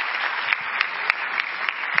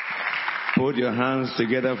 Put your hands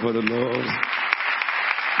together for the Lord.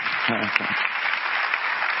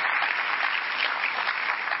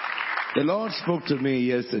 The Lord spoke to me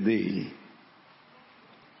yesterday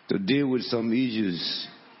to deal with some issues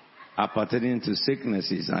appertaining to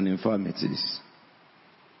sicknesses and infirmities.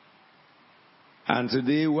 And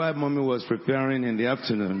today, while Mommy was preparing in the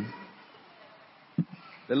afternoon,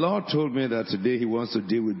 the Lord told me that today He wants to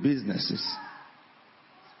deal with businesses.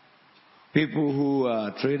 People who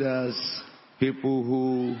are traders, people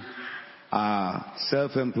who are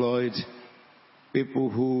self-employed, people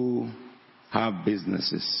who have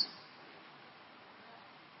businesses.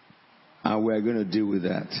 And we're going to deal with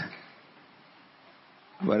that.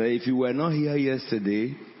 But if you were not here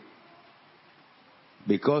yesterday,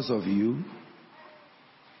 because of you,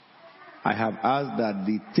 I have asked that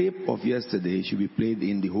the tape of yesterday should be played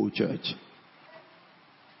in the whole church.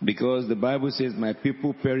 Because the Bible says, my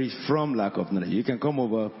people perish from lack of knowledge. You can come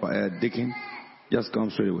over, Deacon. Just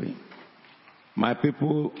come straight away. My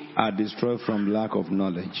people are destroyed from lack of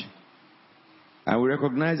knowledge. And we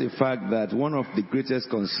recognize the fact that one of the greatest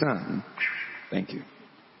concerns, thank you,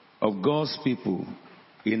 of God's people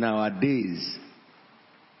in our days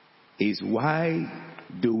is, why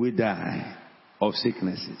do we die of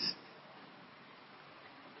sicknesses?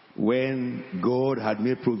 When God had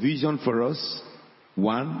made provision for us,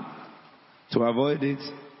 one, to avoid it,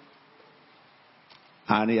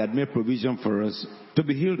 and He had made provision for us to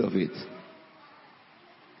be healed of it.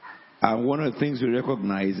 And one of the things we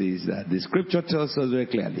recognize is that the scripture tells us very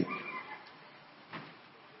clearly,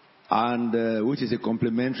 and which is a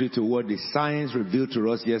complementary to what the science revealed to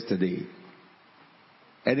us yesterday.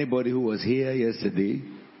 Anybody who was here yesterday,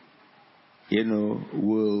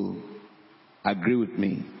 will agree with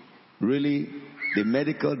me. Really, the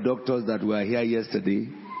medical doctors that were here yesterday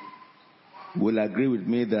will agree with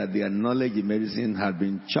me that their knowledge in medicine had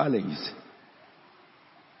been challenged.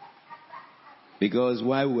 Because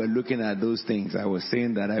while we were looking at those things, I was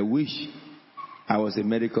saying that I wish I was a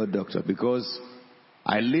medical doctor, because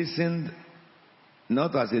I listened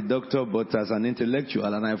not as a doctor but as an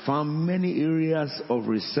intellectual, and I found many areas of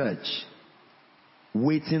research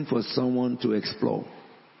waiting for someone to explore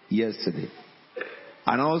yesterday.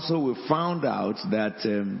 And also we found out that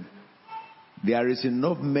there is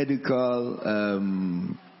enough medical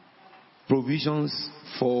provisions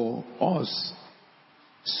for us,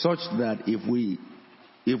 such that if we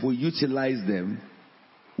utilize them,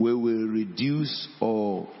 we will reduce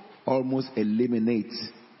or almost eliminate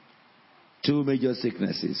 2 major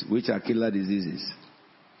sicknesses, which are killer diseases: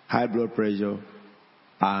 high blood pressure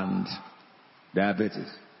and diabetes.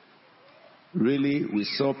 Really, we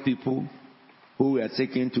saw people who were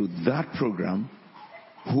taken to that program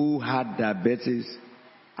who had diabetes,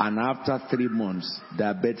 and after 3 months,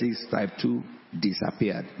 diabetes type 2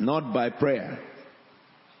 disappeared. Not by prayer,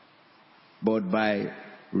 but by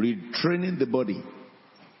retraining the body,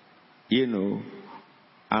 and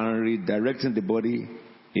redirecting the body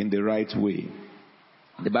in the right way.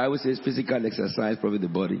 The Bible says physical exercise profit the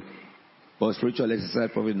body, but spiritual exercise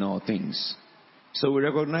profit in all things. So we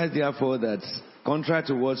recognize, therefore, that contrary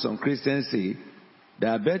to what some Christians say,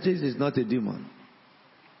 diabetes is not a demon.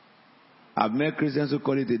 I've met Christians who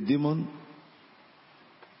call it a demon.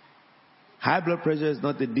 High blood pressure is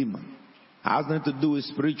not a demon. It has nothing to do with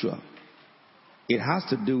spiritual. It has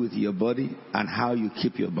to do with your body and how you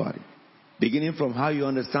keep your body. Beginning from how you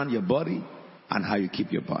understand your body and how you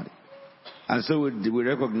keep your body. And so we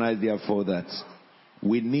recognize, therefore, that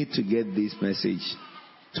we need to get this message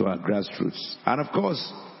to our grassroots. And of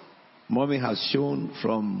course, Mommy has shown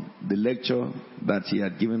from the lecture that he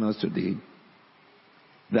had given us today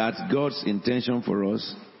that God's intention for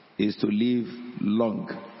us is to live long.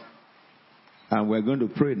 And we're going to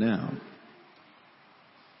pray now.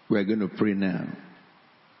 We're going to pray now.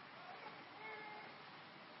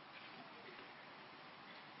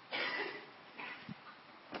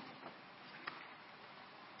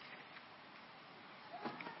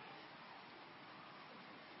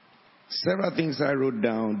 Several things I wrote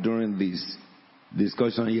down during this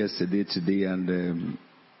discussion yesterday, today, and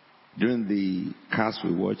during the cast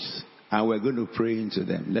we watched, and we're going to pray into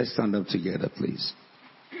them. Let's stand up together, please.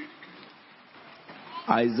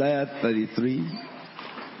 Isaiah 33,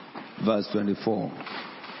 verse 24.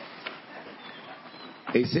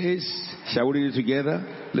 It says, shall we read it together,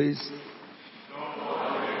 please?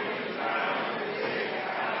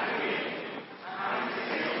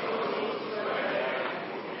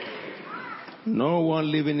 No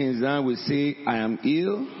one living in Zion will say, I am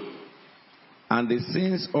ill, and the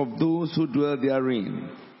sins of those who dwell therein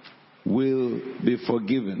will be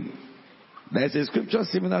forgiven. There's a scripture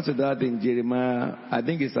similar to that in Jeremiah, I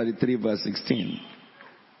think it's 33 verse 16,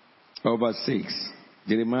 or verse 6.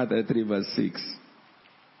 Jeremiah 33 verse 6.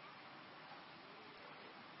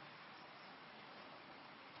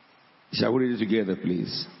 Shall we read it together,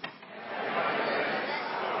 please?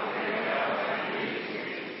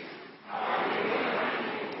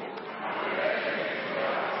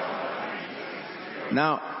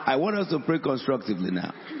 Now, I want us to pray constructively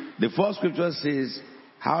now. The first scripture says,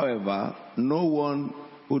 however, no one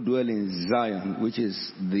who dwells in Zion, which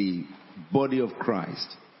is the body of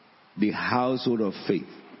Christ, the household of faith,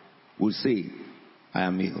 will say, I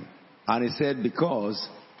am ill. And he said, because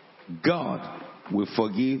God will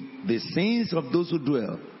forgive the sins of those who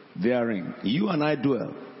dwell therein. You and I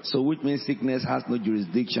dwell. So which means sickness has no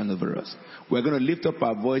jurisdiction over us. We're going to lift up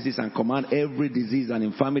our voices and command every disease and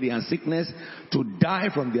infirmity and sickness to die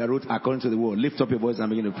from their root according to the word. Lift up your voice and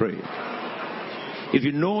begin to pray. If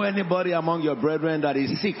you know anybody among your brethren that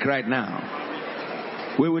is sick right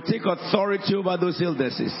now, we will take authority over those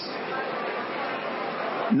illnesses.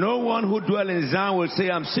 No one who dwells in Zion will say,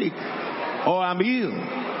 I'm sick or I'm ill.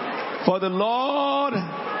 For the Lord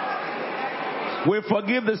will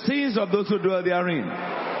forgive the sins of those who dwell therein.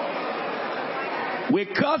 We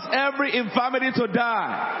curse every infirmity to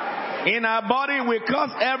die. In our body, we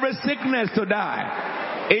curse every sickness to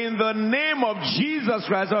die. In the name of Jesus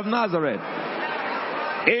Christ of Nazareth.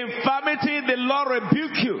 Infirmity, the Lord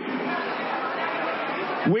rebuke you.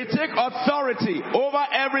 We take authority over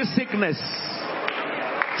every sickness.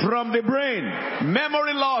 From the brain,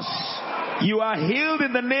 memory loss, you are healed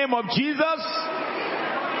in the name of Jesus.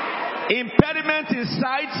 Impediment in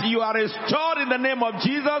sight, you are restored in the name of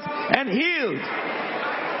Jesus and healed.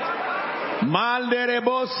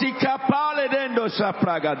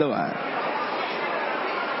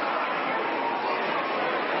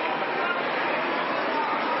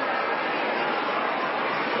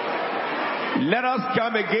 Let us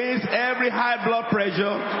come against every high blood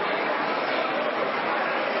pressure.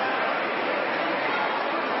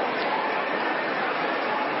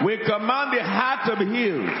 We command the heart to be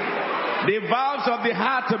healed. The valves of the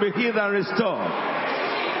heart to be healed and restored.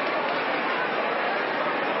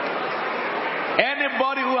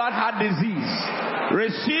 Anybody who had heart disease,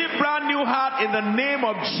 receive brand new heart in the name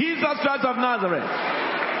of Jesus Christ of Nazareth.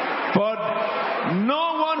 For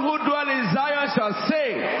no one who dwells in Zion shall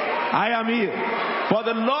say, I am healed. For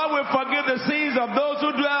the Lord will forgive the sins of those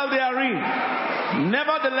who dwell therein.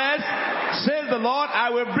 Nevertheless, says the Lord, I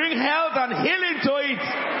will bring health and healing to it.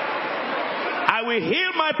 I will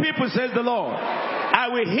heal my people, says the Lord. I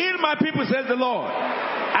will heal my people, says the Lord.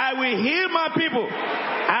 I will heal my people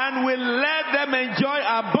and will let them enjoy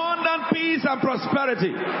abundant peace and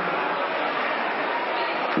prosperity.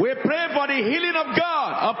 We pray for the healing of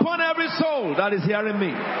God upon every soul that is hearing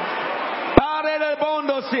me.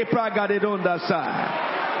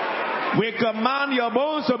 We command your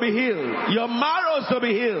bones to be healed, your marrows to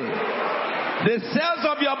be healed, the cells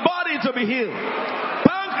of your body to be healed,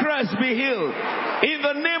 pancreas be healed in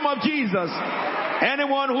the name of Jesus.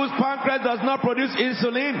 Anyone whose pancreas does not produce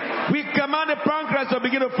insulin, we command the pancreas to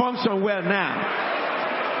begin to function well now.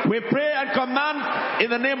 We pray and command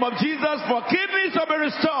in the name of Jesus for kidneys to be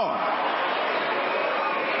restored.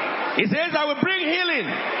 He says, I will bring healing.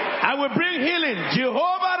 I will bring healing.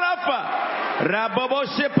 Jehovah Rapha. Lord,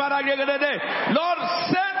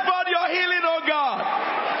 send forth your healing, O God.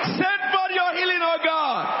 Send forth your healing, O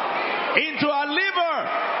God. Into our liver,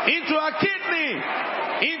 into our kidney,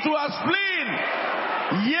 into our spleen.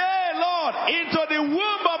 Yea, Lord, into the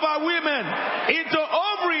womb of our women, into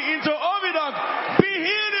ovary, into oviduct. Be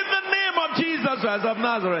healed in the name of Jesus Christ of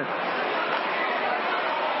Nazareth.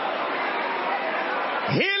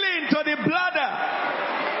 Heal bladder,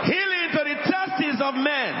 healing to the testes of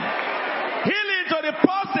men, healing to the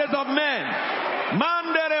pulses of men.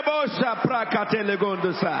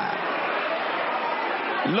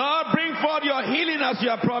 Lord, bring forth your healing as you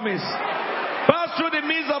have promised. Pass through the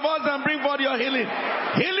midst of us and bring forth your healing.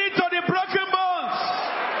 Healing to the broken bones.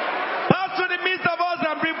 Pass through the midst of us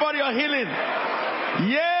and bring forth your healing.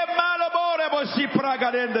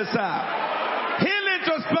 Healing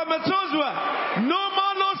to spermatozoa. No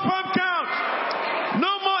more low sperm count.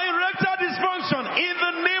 No more erectile dysfunction. In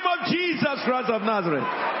the name of Jesus Christ of Nazareth.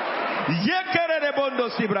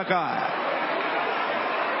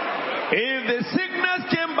 If the sickness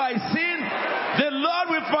came by sin, the Lord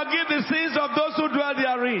will forgive the sins of those who dwell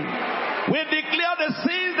therein. We declare the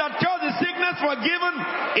sins that cause the sickness forgiven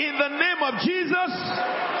in the name of Jesus.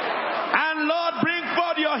 And Lord, bring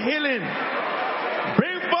forth your healing.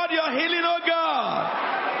 Bring forth your healing, oh God.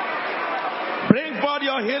 Bring forth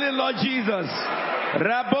your healing, Lord Jesus.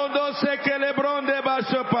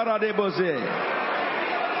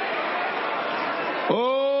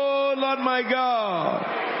 Oh Lord my God.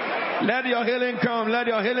 Let your healing come, let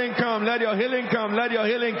your healing come, let your healing come, let your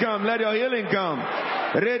healing come, let your healing come.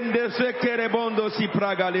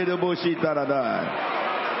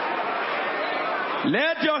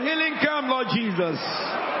 Let your healing come, Lord Jesus.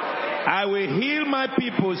 I will heal my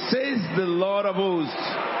people, says the Lord of hosts.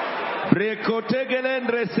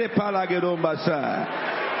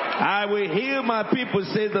 I will heal my people,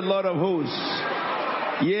 says the Lord of hosts.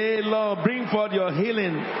 Yea, Lord, bring forth your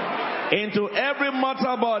healing into every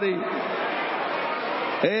mortal body.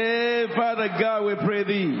 Hey, Father God, we pray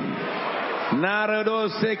thee.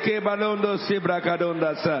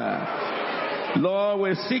 Lord,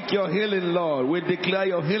 we seek your healing, Lord. We declare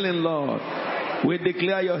your healing, Lord. We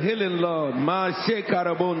declare your healing, Lord.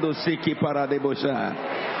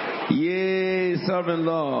 Yea, sovereign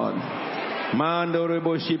Lord. Mando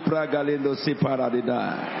reboshi pragalendo si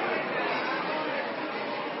paradida.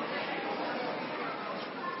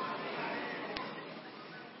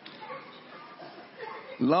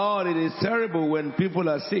 Lord, it is terrible when people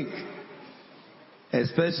are sick,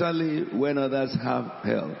 especially when others have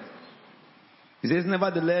health. He says,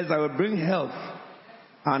 nevertheless, I will bring health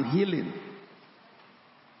and healing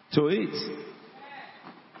to it.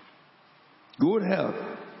 Good health.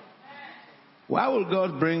 Why will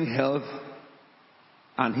God bring health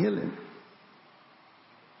and healing?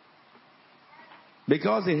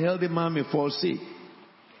 Because a healthy man may fall sick,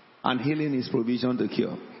 and healing is provision to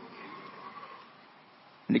cure.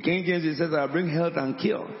 In the King James, it says, I will bring health and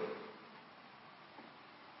cure.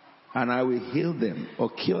 And I will heal them or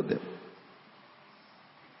cure them.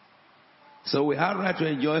 So we have right to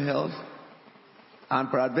enjoy health. And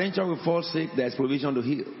peradventure we fall sick, there is provision to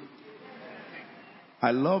heal.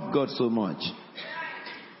 I love God so much.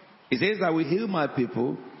 He says, I will heal my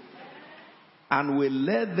people and will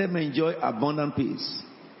let them enjoy abundant peace.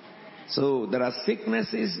 So there are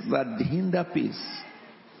sicknesses that hinder peace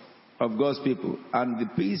of God's people. And the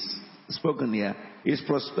peace spoken here is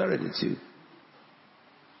prosperity too.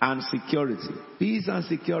 And security. Peace and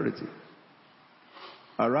security.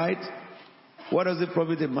 Alright? What does it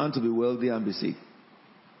profit a man to be wealthy and be sick?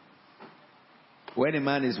 When a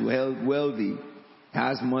man is wealthy,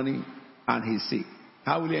 has money, and he's sick,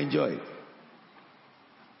 how will he enjoy it?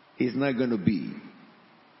 It's not going to be.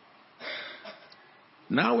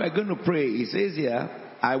 Now we're going to pray. He says here,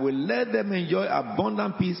 I will let them enjoy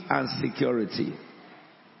abundant peace and security.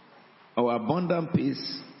 Or abundant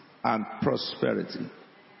peace and prosperity.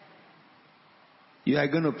 You are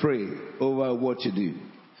going to pray over what you do.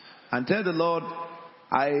 And tell the Lord,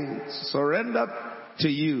 I surrender to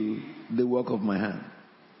you the work of my hand.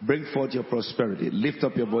 Bring forth your prosperity. Lift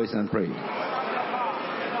up your voice and pray.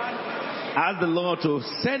 Ask the Lord to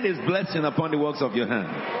send his blessing upon the works of your hand.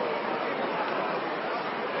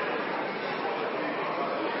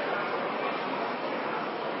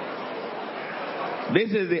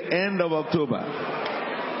 This is the end of October.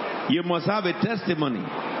 You must have a testimony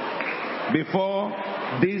before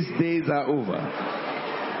these days are over.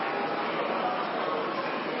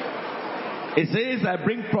 It says, I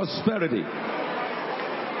bring prosperity.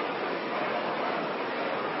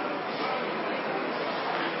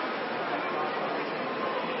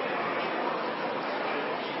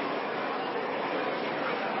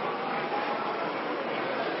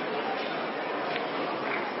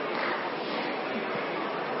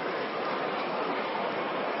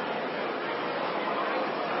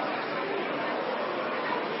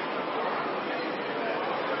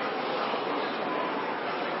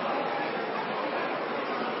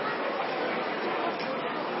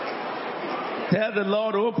 Tell the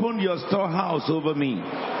Lord, open your storehouse over me.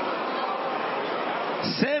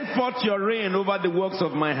 Send forth your rain over the works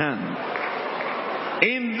of my hand.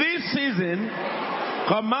 In this season,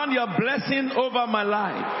 command your blessing over my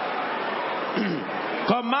life.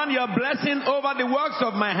 Command your blessing over the works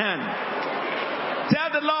of my hand. Tell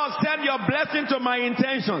the Lord, send your blessing to my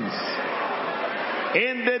intentions.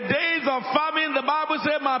 In the days of famine, the Bible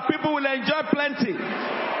says, my people will enjoy plenty.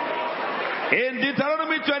 In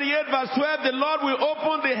Deuteronomy 28 verse 12, the Lord will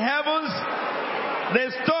open the heavens, the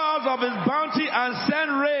stores of his bounty, and send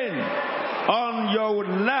rain on your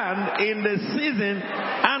land in the season,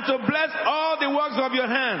 and to bless all the works of your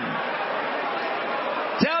hand.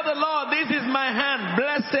 Tell the Lord, this is my hand,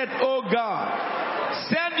 blessed, O God.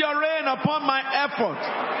 Send your rain upon my effort.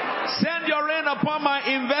 Send your rain upon my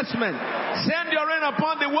investment. Send your rain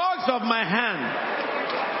upon the works of my hand.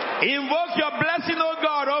 Invoke your blessing, O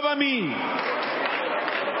God, over me.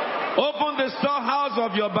 Open the storehouse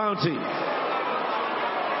of your bounty.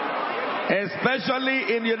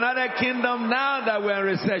 Especially in the United Kingdom now that we're in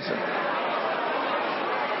recession.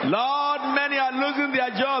 Lord, many are losing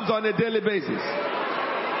their jobs on a daily basis.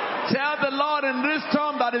 Tell the Lord, in this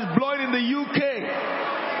storm that is blowing in the UK,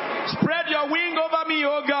 spread your wing over me,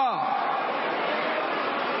 O God.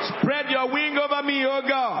 Spread your wing over me, O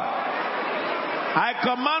God. I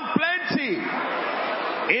command plenty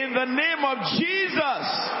in the name of Jesus.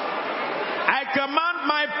 I command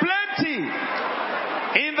my plenty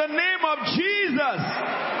in the name of Jesus.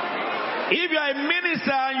 If you are a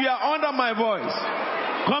minister and you are under my voice,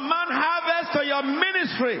 command harvest to your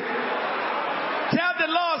ministry. Tell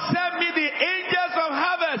the Lord, send me the angels of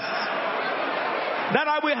harvest, that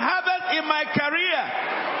I will harvest in my career.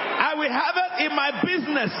 I will harvest in my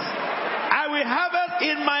business. I will harvest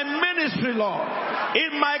in my ministry, Lord.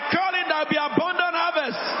 In my calling, there will be abundant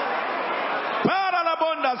harvest.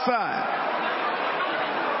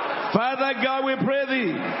 Father God, we pray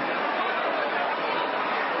thee.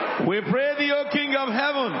 We pray thee, O King of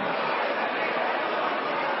heaven.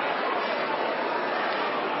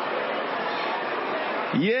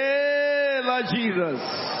 Yeah, Lord Jesus.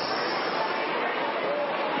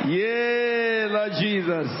 Yeah, Lord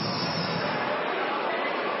Jesus.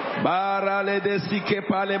 Barale de sike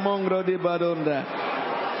pale mongro de badonda.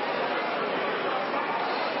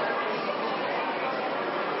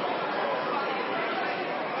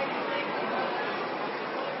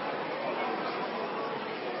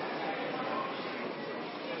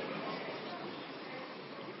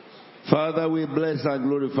 Father, we bless and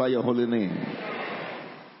glorify your holy name.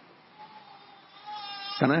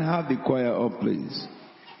 Can I have the choir up, please?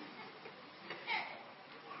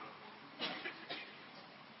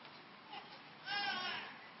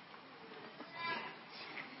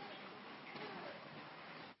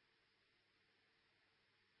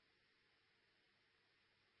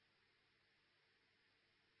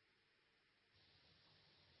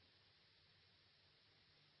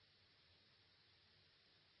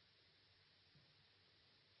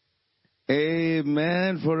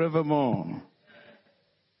 Amen forevermore.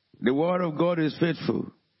 The word of God is faithful.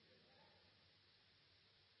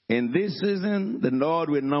 In this season, the Lord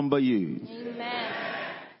will number you. Amen.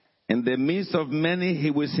 In the midst of many, he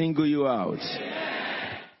will single you out.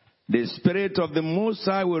 Amen. The Spirit of the Most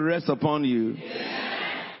High will rest upon you.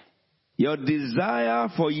 Amen. Your desire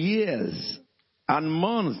for years and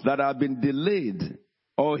months that have been delayed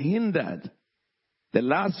or hindered, the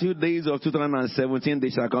last few days of 2017,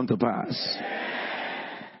 they shall come to pass.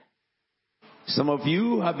 Some of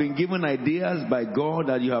you have been given ideas by God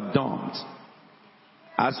that you have done.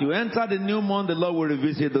 As you enter the new month, the Lord will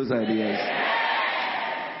revisit those ideas.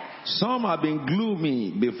 Some have been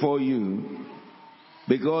gloomy before you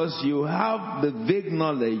because you have the vague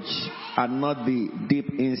knowledge and not the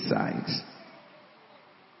deep insights.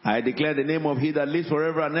 I declare the name of He that lives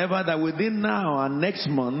forever and ever, that within now and next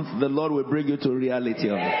month, the Lord will bring you to reality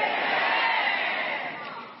of it.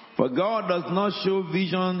 For God does not show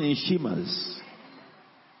vision in shimmers.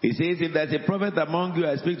 He says, if there's a prophet among you,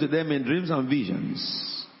 I speak to them in dreams and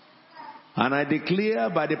visions. And I declare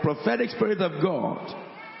by the prophetic Spirit of God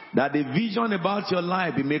that the vision about your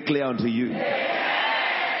life be made clear unto you.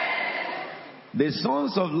 The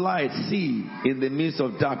sons of light see in the midst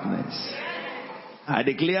of darkness. I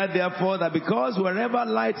declare therefore that because wherever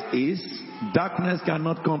light is, darkness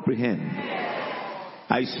cannot comprehend.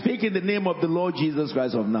 I speak in the name of the Lord Jesus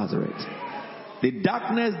Christ of Nazareth. The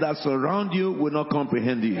darkness that surrounds you will not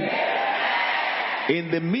comprehend you.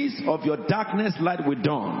 In the midst of your darkness, light will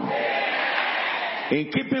dawn.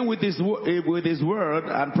 In keeping with his word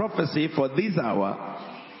and prophecy for this hour,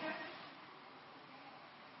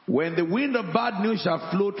 when the wind of bad news shall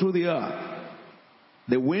flow through the earth,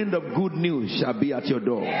 the wind of good news shall be at your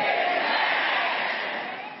door.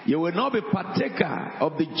 You will not be partaker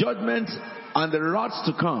of the judgment and the wrath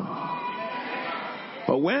to come.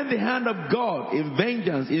 But when the hand of God in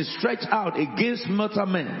vengeance is stretched out against mortal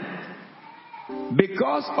men,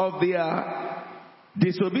 because of their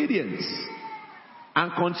disobedience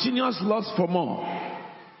and continuous lust for more,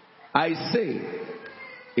 I say,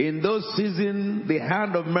 in those seasons the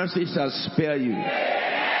hand of mercy shall spare you.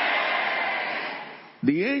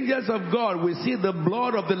 The angels of God will see the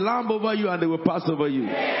blood of the Lamb over you, and they will pass over you.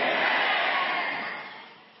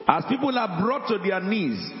 As people are brought to their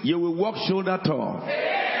knees, you will walk shoulder tall.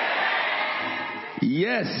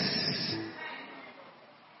 Yes.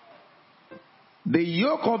 The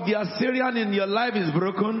yoke of the Assyrian in your life is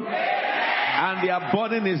broken, and their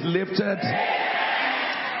burden is lifted.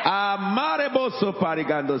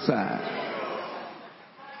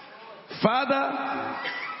 Father,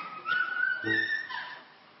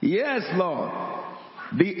 yes, Lord,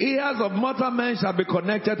 the ears of mortal men shall be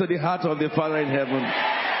connected to the heart of the Father in heaven.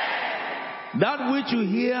 That which you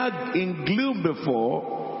hear in gloom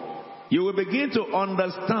before, you will begin to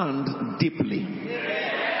understand deeply.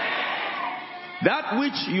 That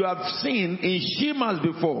which you have seen in Shimas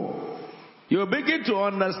before, you will begin to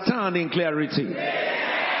understand in clarity.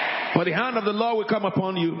 For the hand of the Lord will come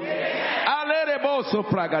upon you.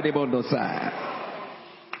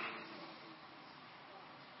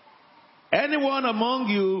 Anyone among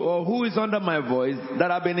you or who is under my voice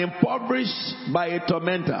that have been impoverished by a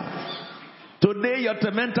tormentor, today your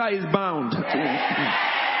tormentor is bound.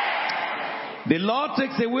 The Lord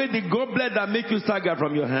takes away the goblet that makes you stagger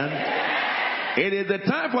from your hand. It is the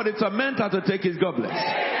time for the tormentor to take his goblet.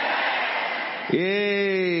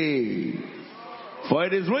 Yay. For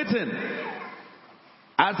it is written,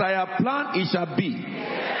 as I have planned, it shall be.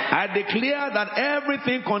 I declare that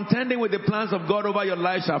everything contending with the plans of God over your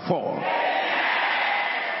life shall fall.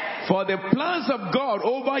 For the plans of God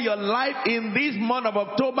over your life in this month of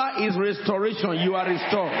October is restoration. You are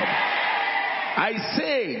restored. I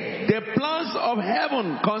say, the plans of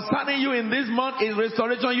heaven concerning you in this month is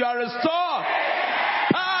restoration. You are restored.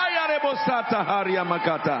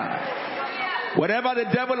 Whatever the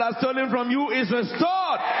devil has stolen from you is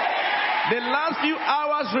restored. The last few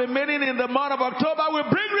hours remaining in the month of October will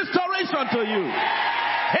bring restoration to you.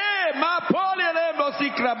 Hey,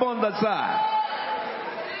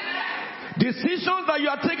 decisions that you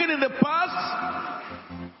are taking in the past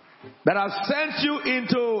that have sent you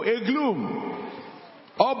into a gloom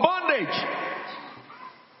or bondage,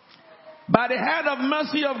 by the hand of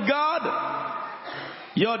mercy of God,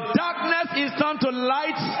 your darkness is turned to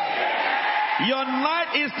light. Your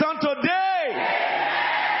night is turned to day.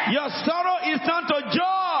 Your sorrow is turned to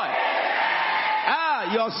joy.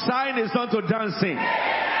 Your sign is turned to dancing.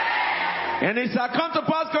 And it shall come to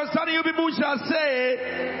pass concerning you, people shall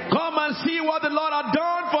say, come and see what the Lord has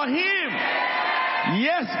done for him.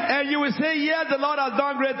 Yes, and you will say, yes, the Lord has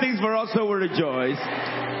done great things for us, so we rejoice.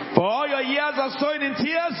 For all your years of sowing in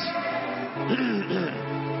tears,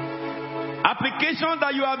 applications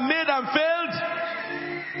that you have made and failed,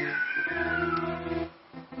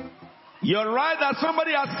 you're right that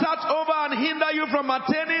somebody has sat over and hindered you from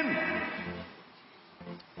attaining.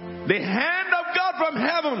 The hand of God from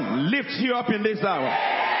heaven lifts you up in this hour.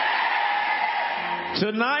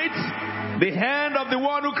 Tonight, the hand of the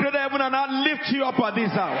one who created heaven and earth lifts you up at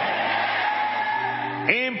this hour.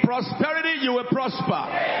 In prosperity, you will prosper.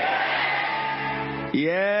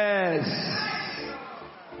 Yes.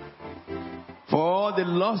 For the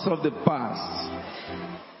loss of the past,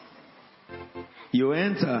 you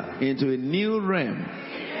enter into a new realm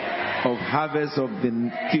of harvest of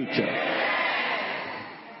the future.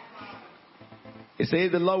 It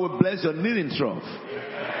says the Lord will bless your kneading trough,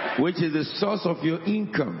 which is the source of your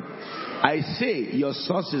income. I say your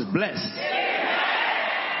source is blessed.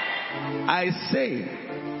 I say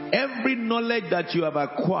every knowledge that you have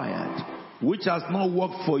acquired, which has not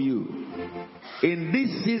worked for you, in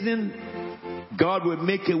this season, God will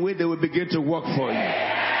make a way that will begin to work for you.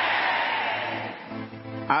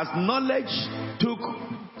 As knowledge took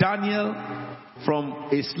Daniel from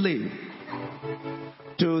a slave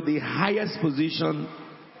to the highest position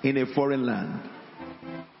in a foreign land,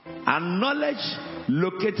 and knowledge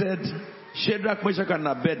located Shadrach, Meshach, and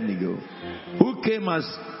Abednego, who came as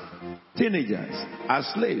teenagers, as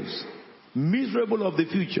slaves, miserable of the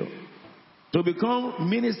future, to become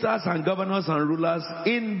ministers and governors and rulers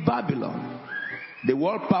in Babylon, the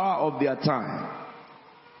world power of their time.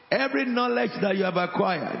 Every knowledge that you have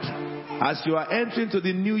acquired, as you are entering to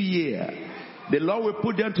the new year, the Lord will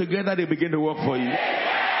put them together, they begin to work for you.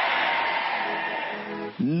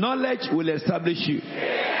 Knowledge will establish you.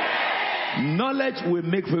 Knowledge will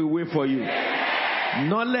make a way for you.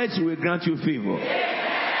 Knowledge will grant you favor.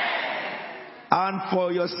 And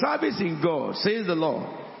for your service in God, says the Lord,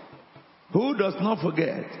 who does not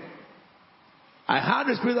forget. I heard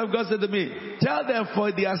the Spirit of God say to me, tell them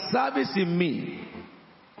for their service in me,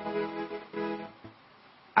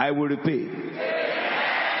 I will repay.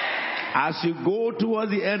 As you go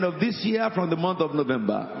towards the end of this year from the month of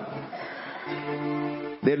November,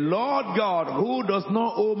 the Lord God, who does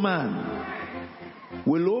not owe man,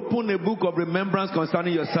 will open a book of remembrance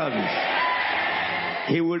concerning your service.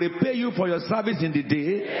 He will repay you for your service in the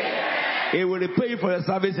day. He will repay you for your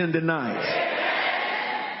service in the night.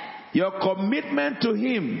 Your commitment to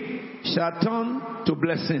Him shall turn to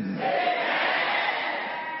blessing.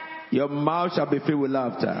 Your mouth shall be filled with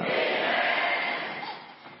laughter.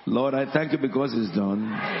 Lord, I thank you because it's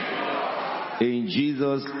done. In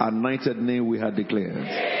Jesus' anointed name we have declared.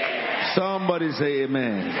 Somebody say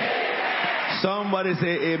amen. Somebody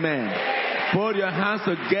say amen. Put your hands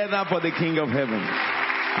together for the King of Heaven.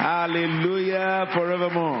 Hallelujah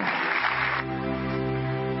forevermore.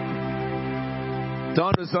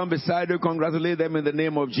 Turn to someone beside you, congratulate them in the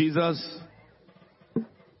name of Jesus.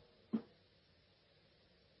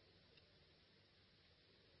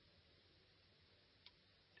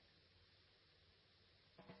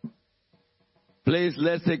 Please,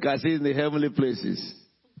 let's take our seat in the heavenly places.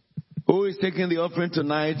 Who is taking the offering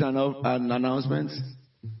tonight and announcements?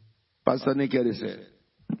 Pastor Nick said.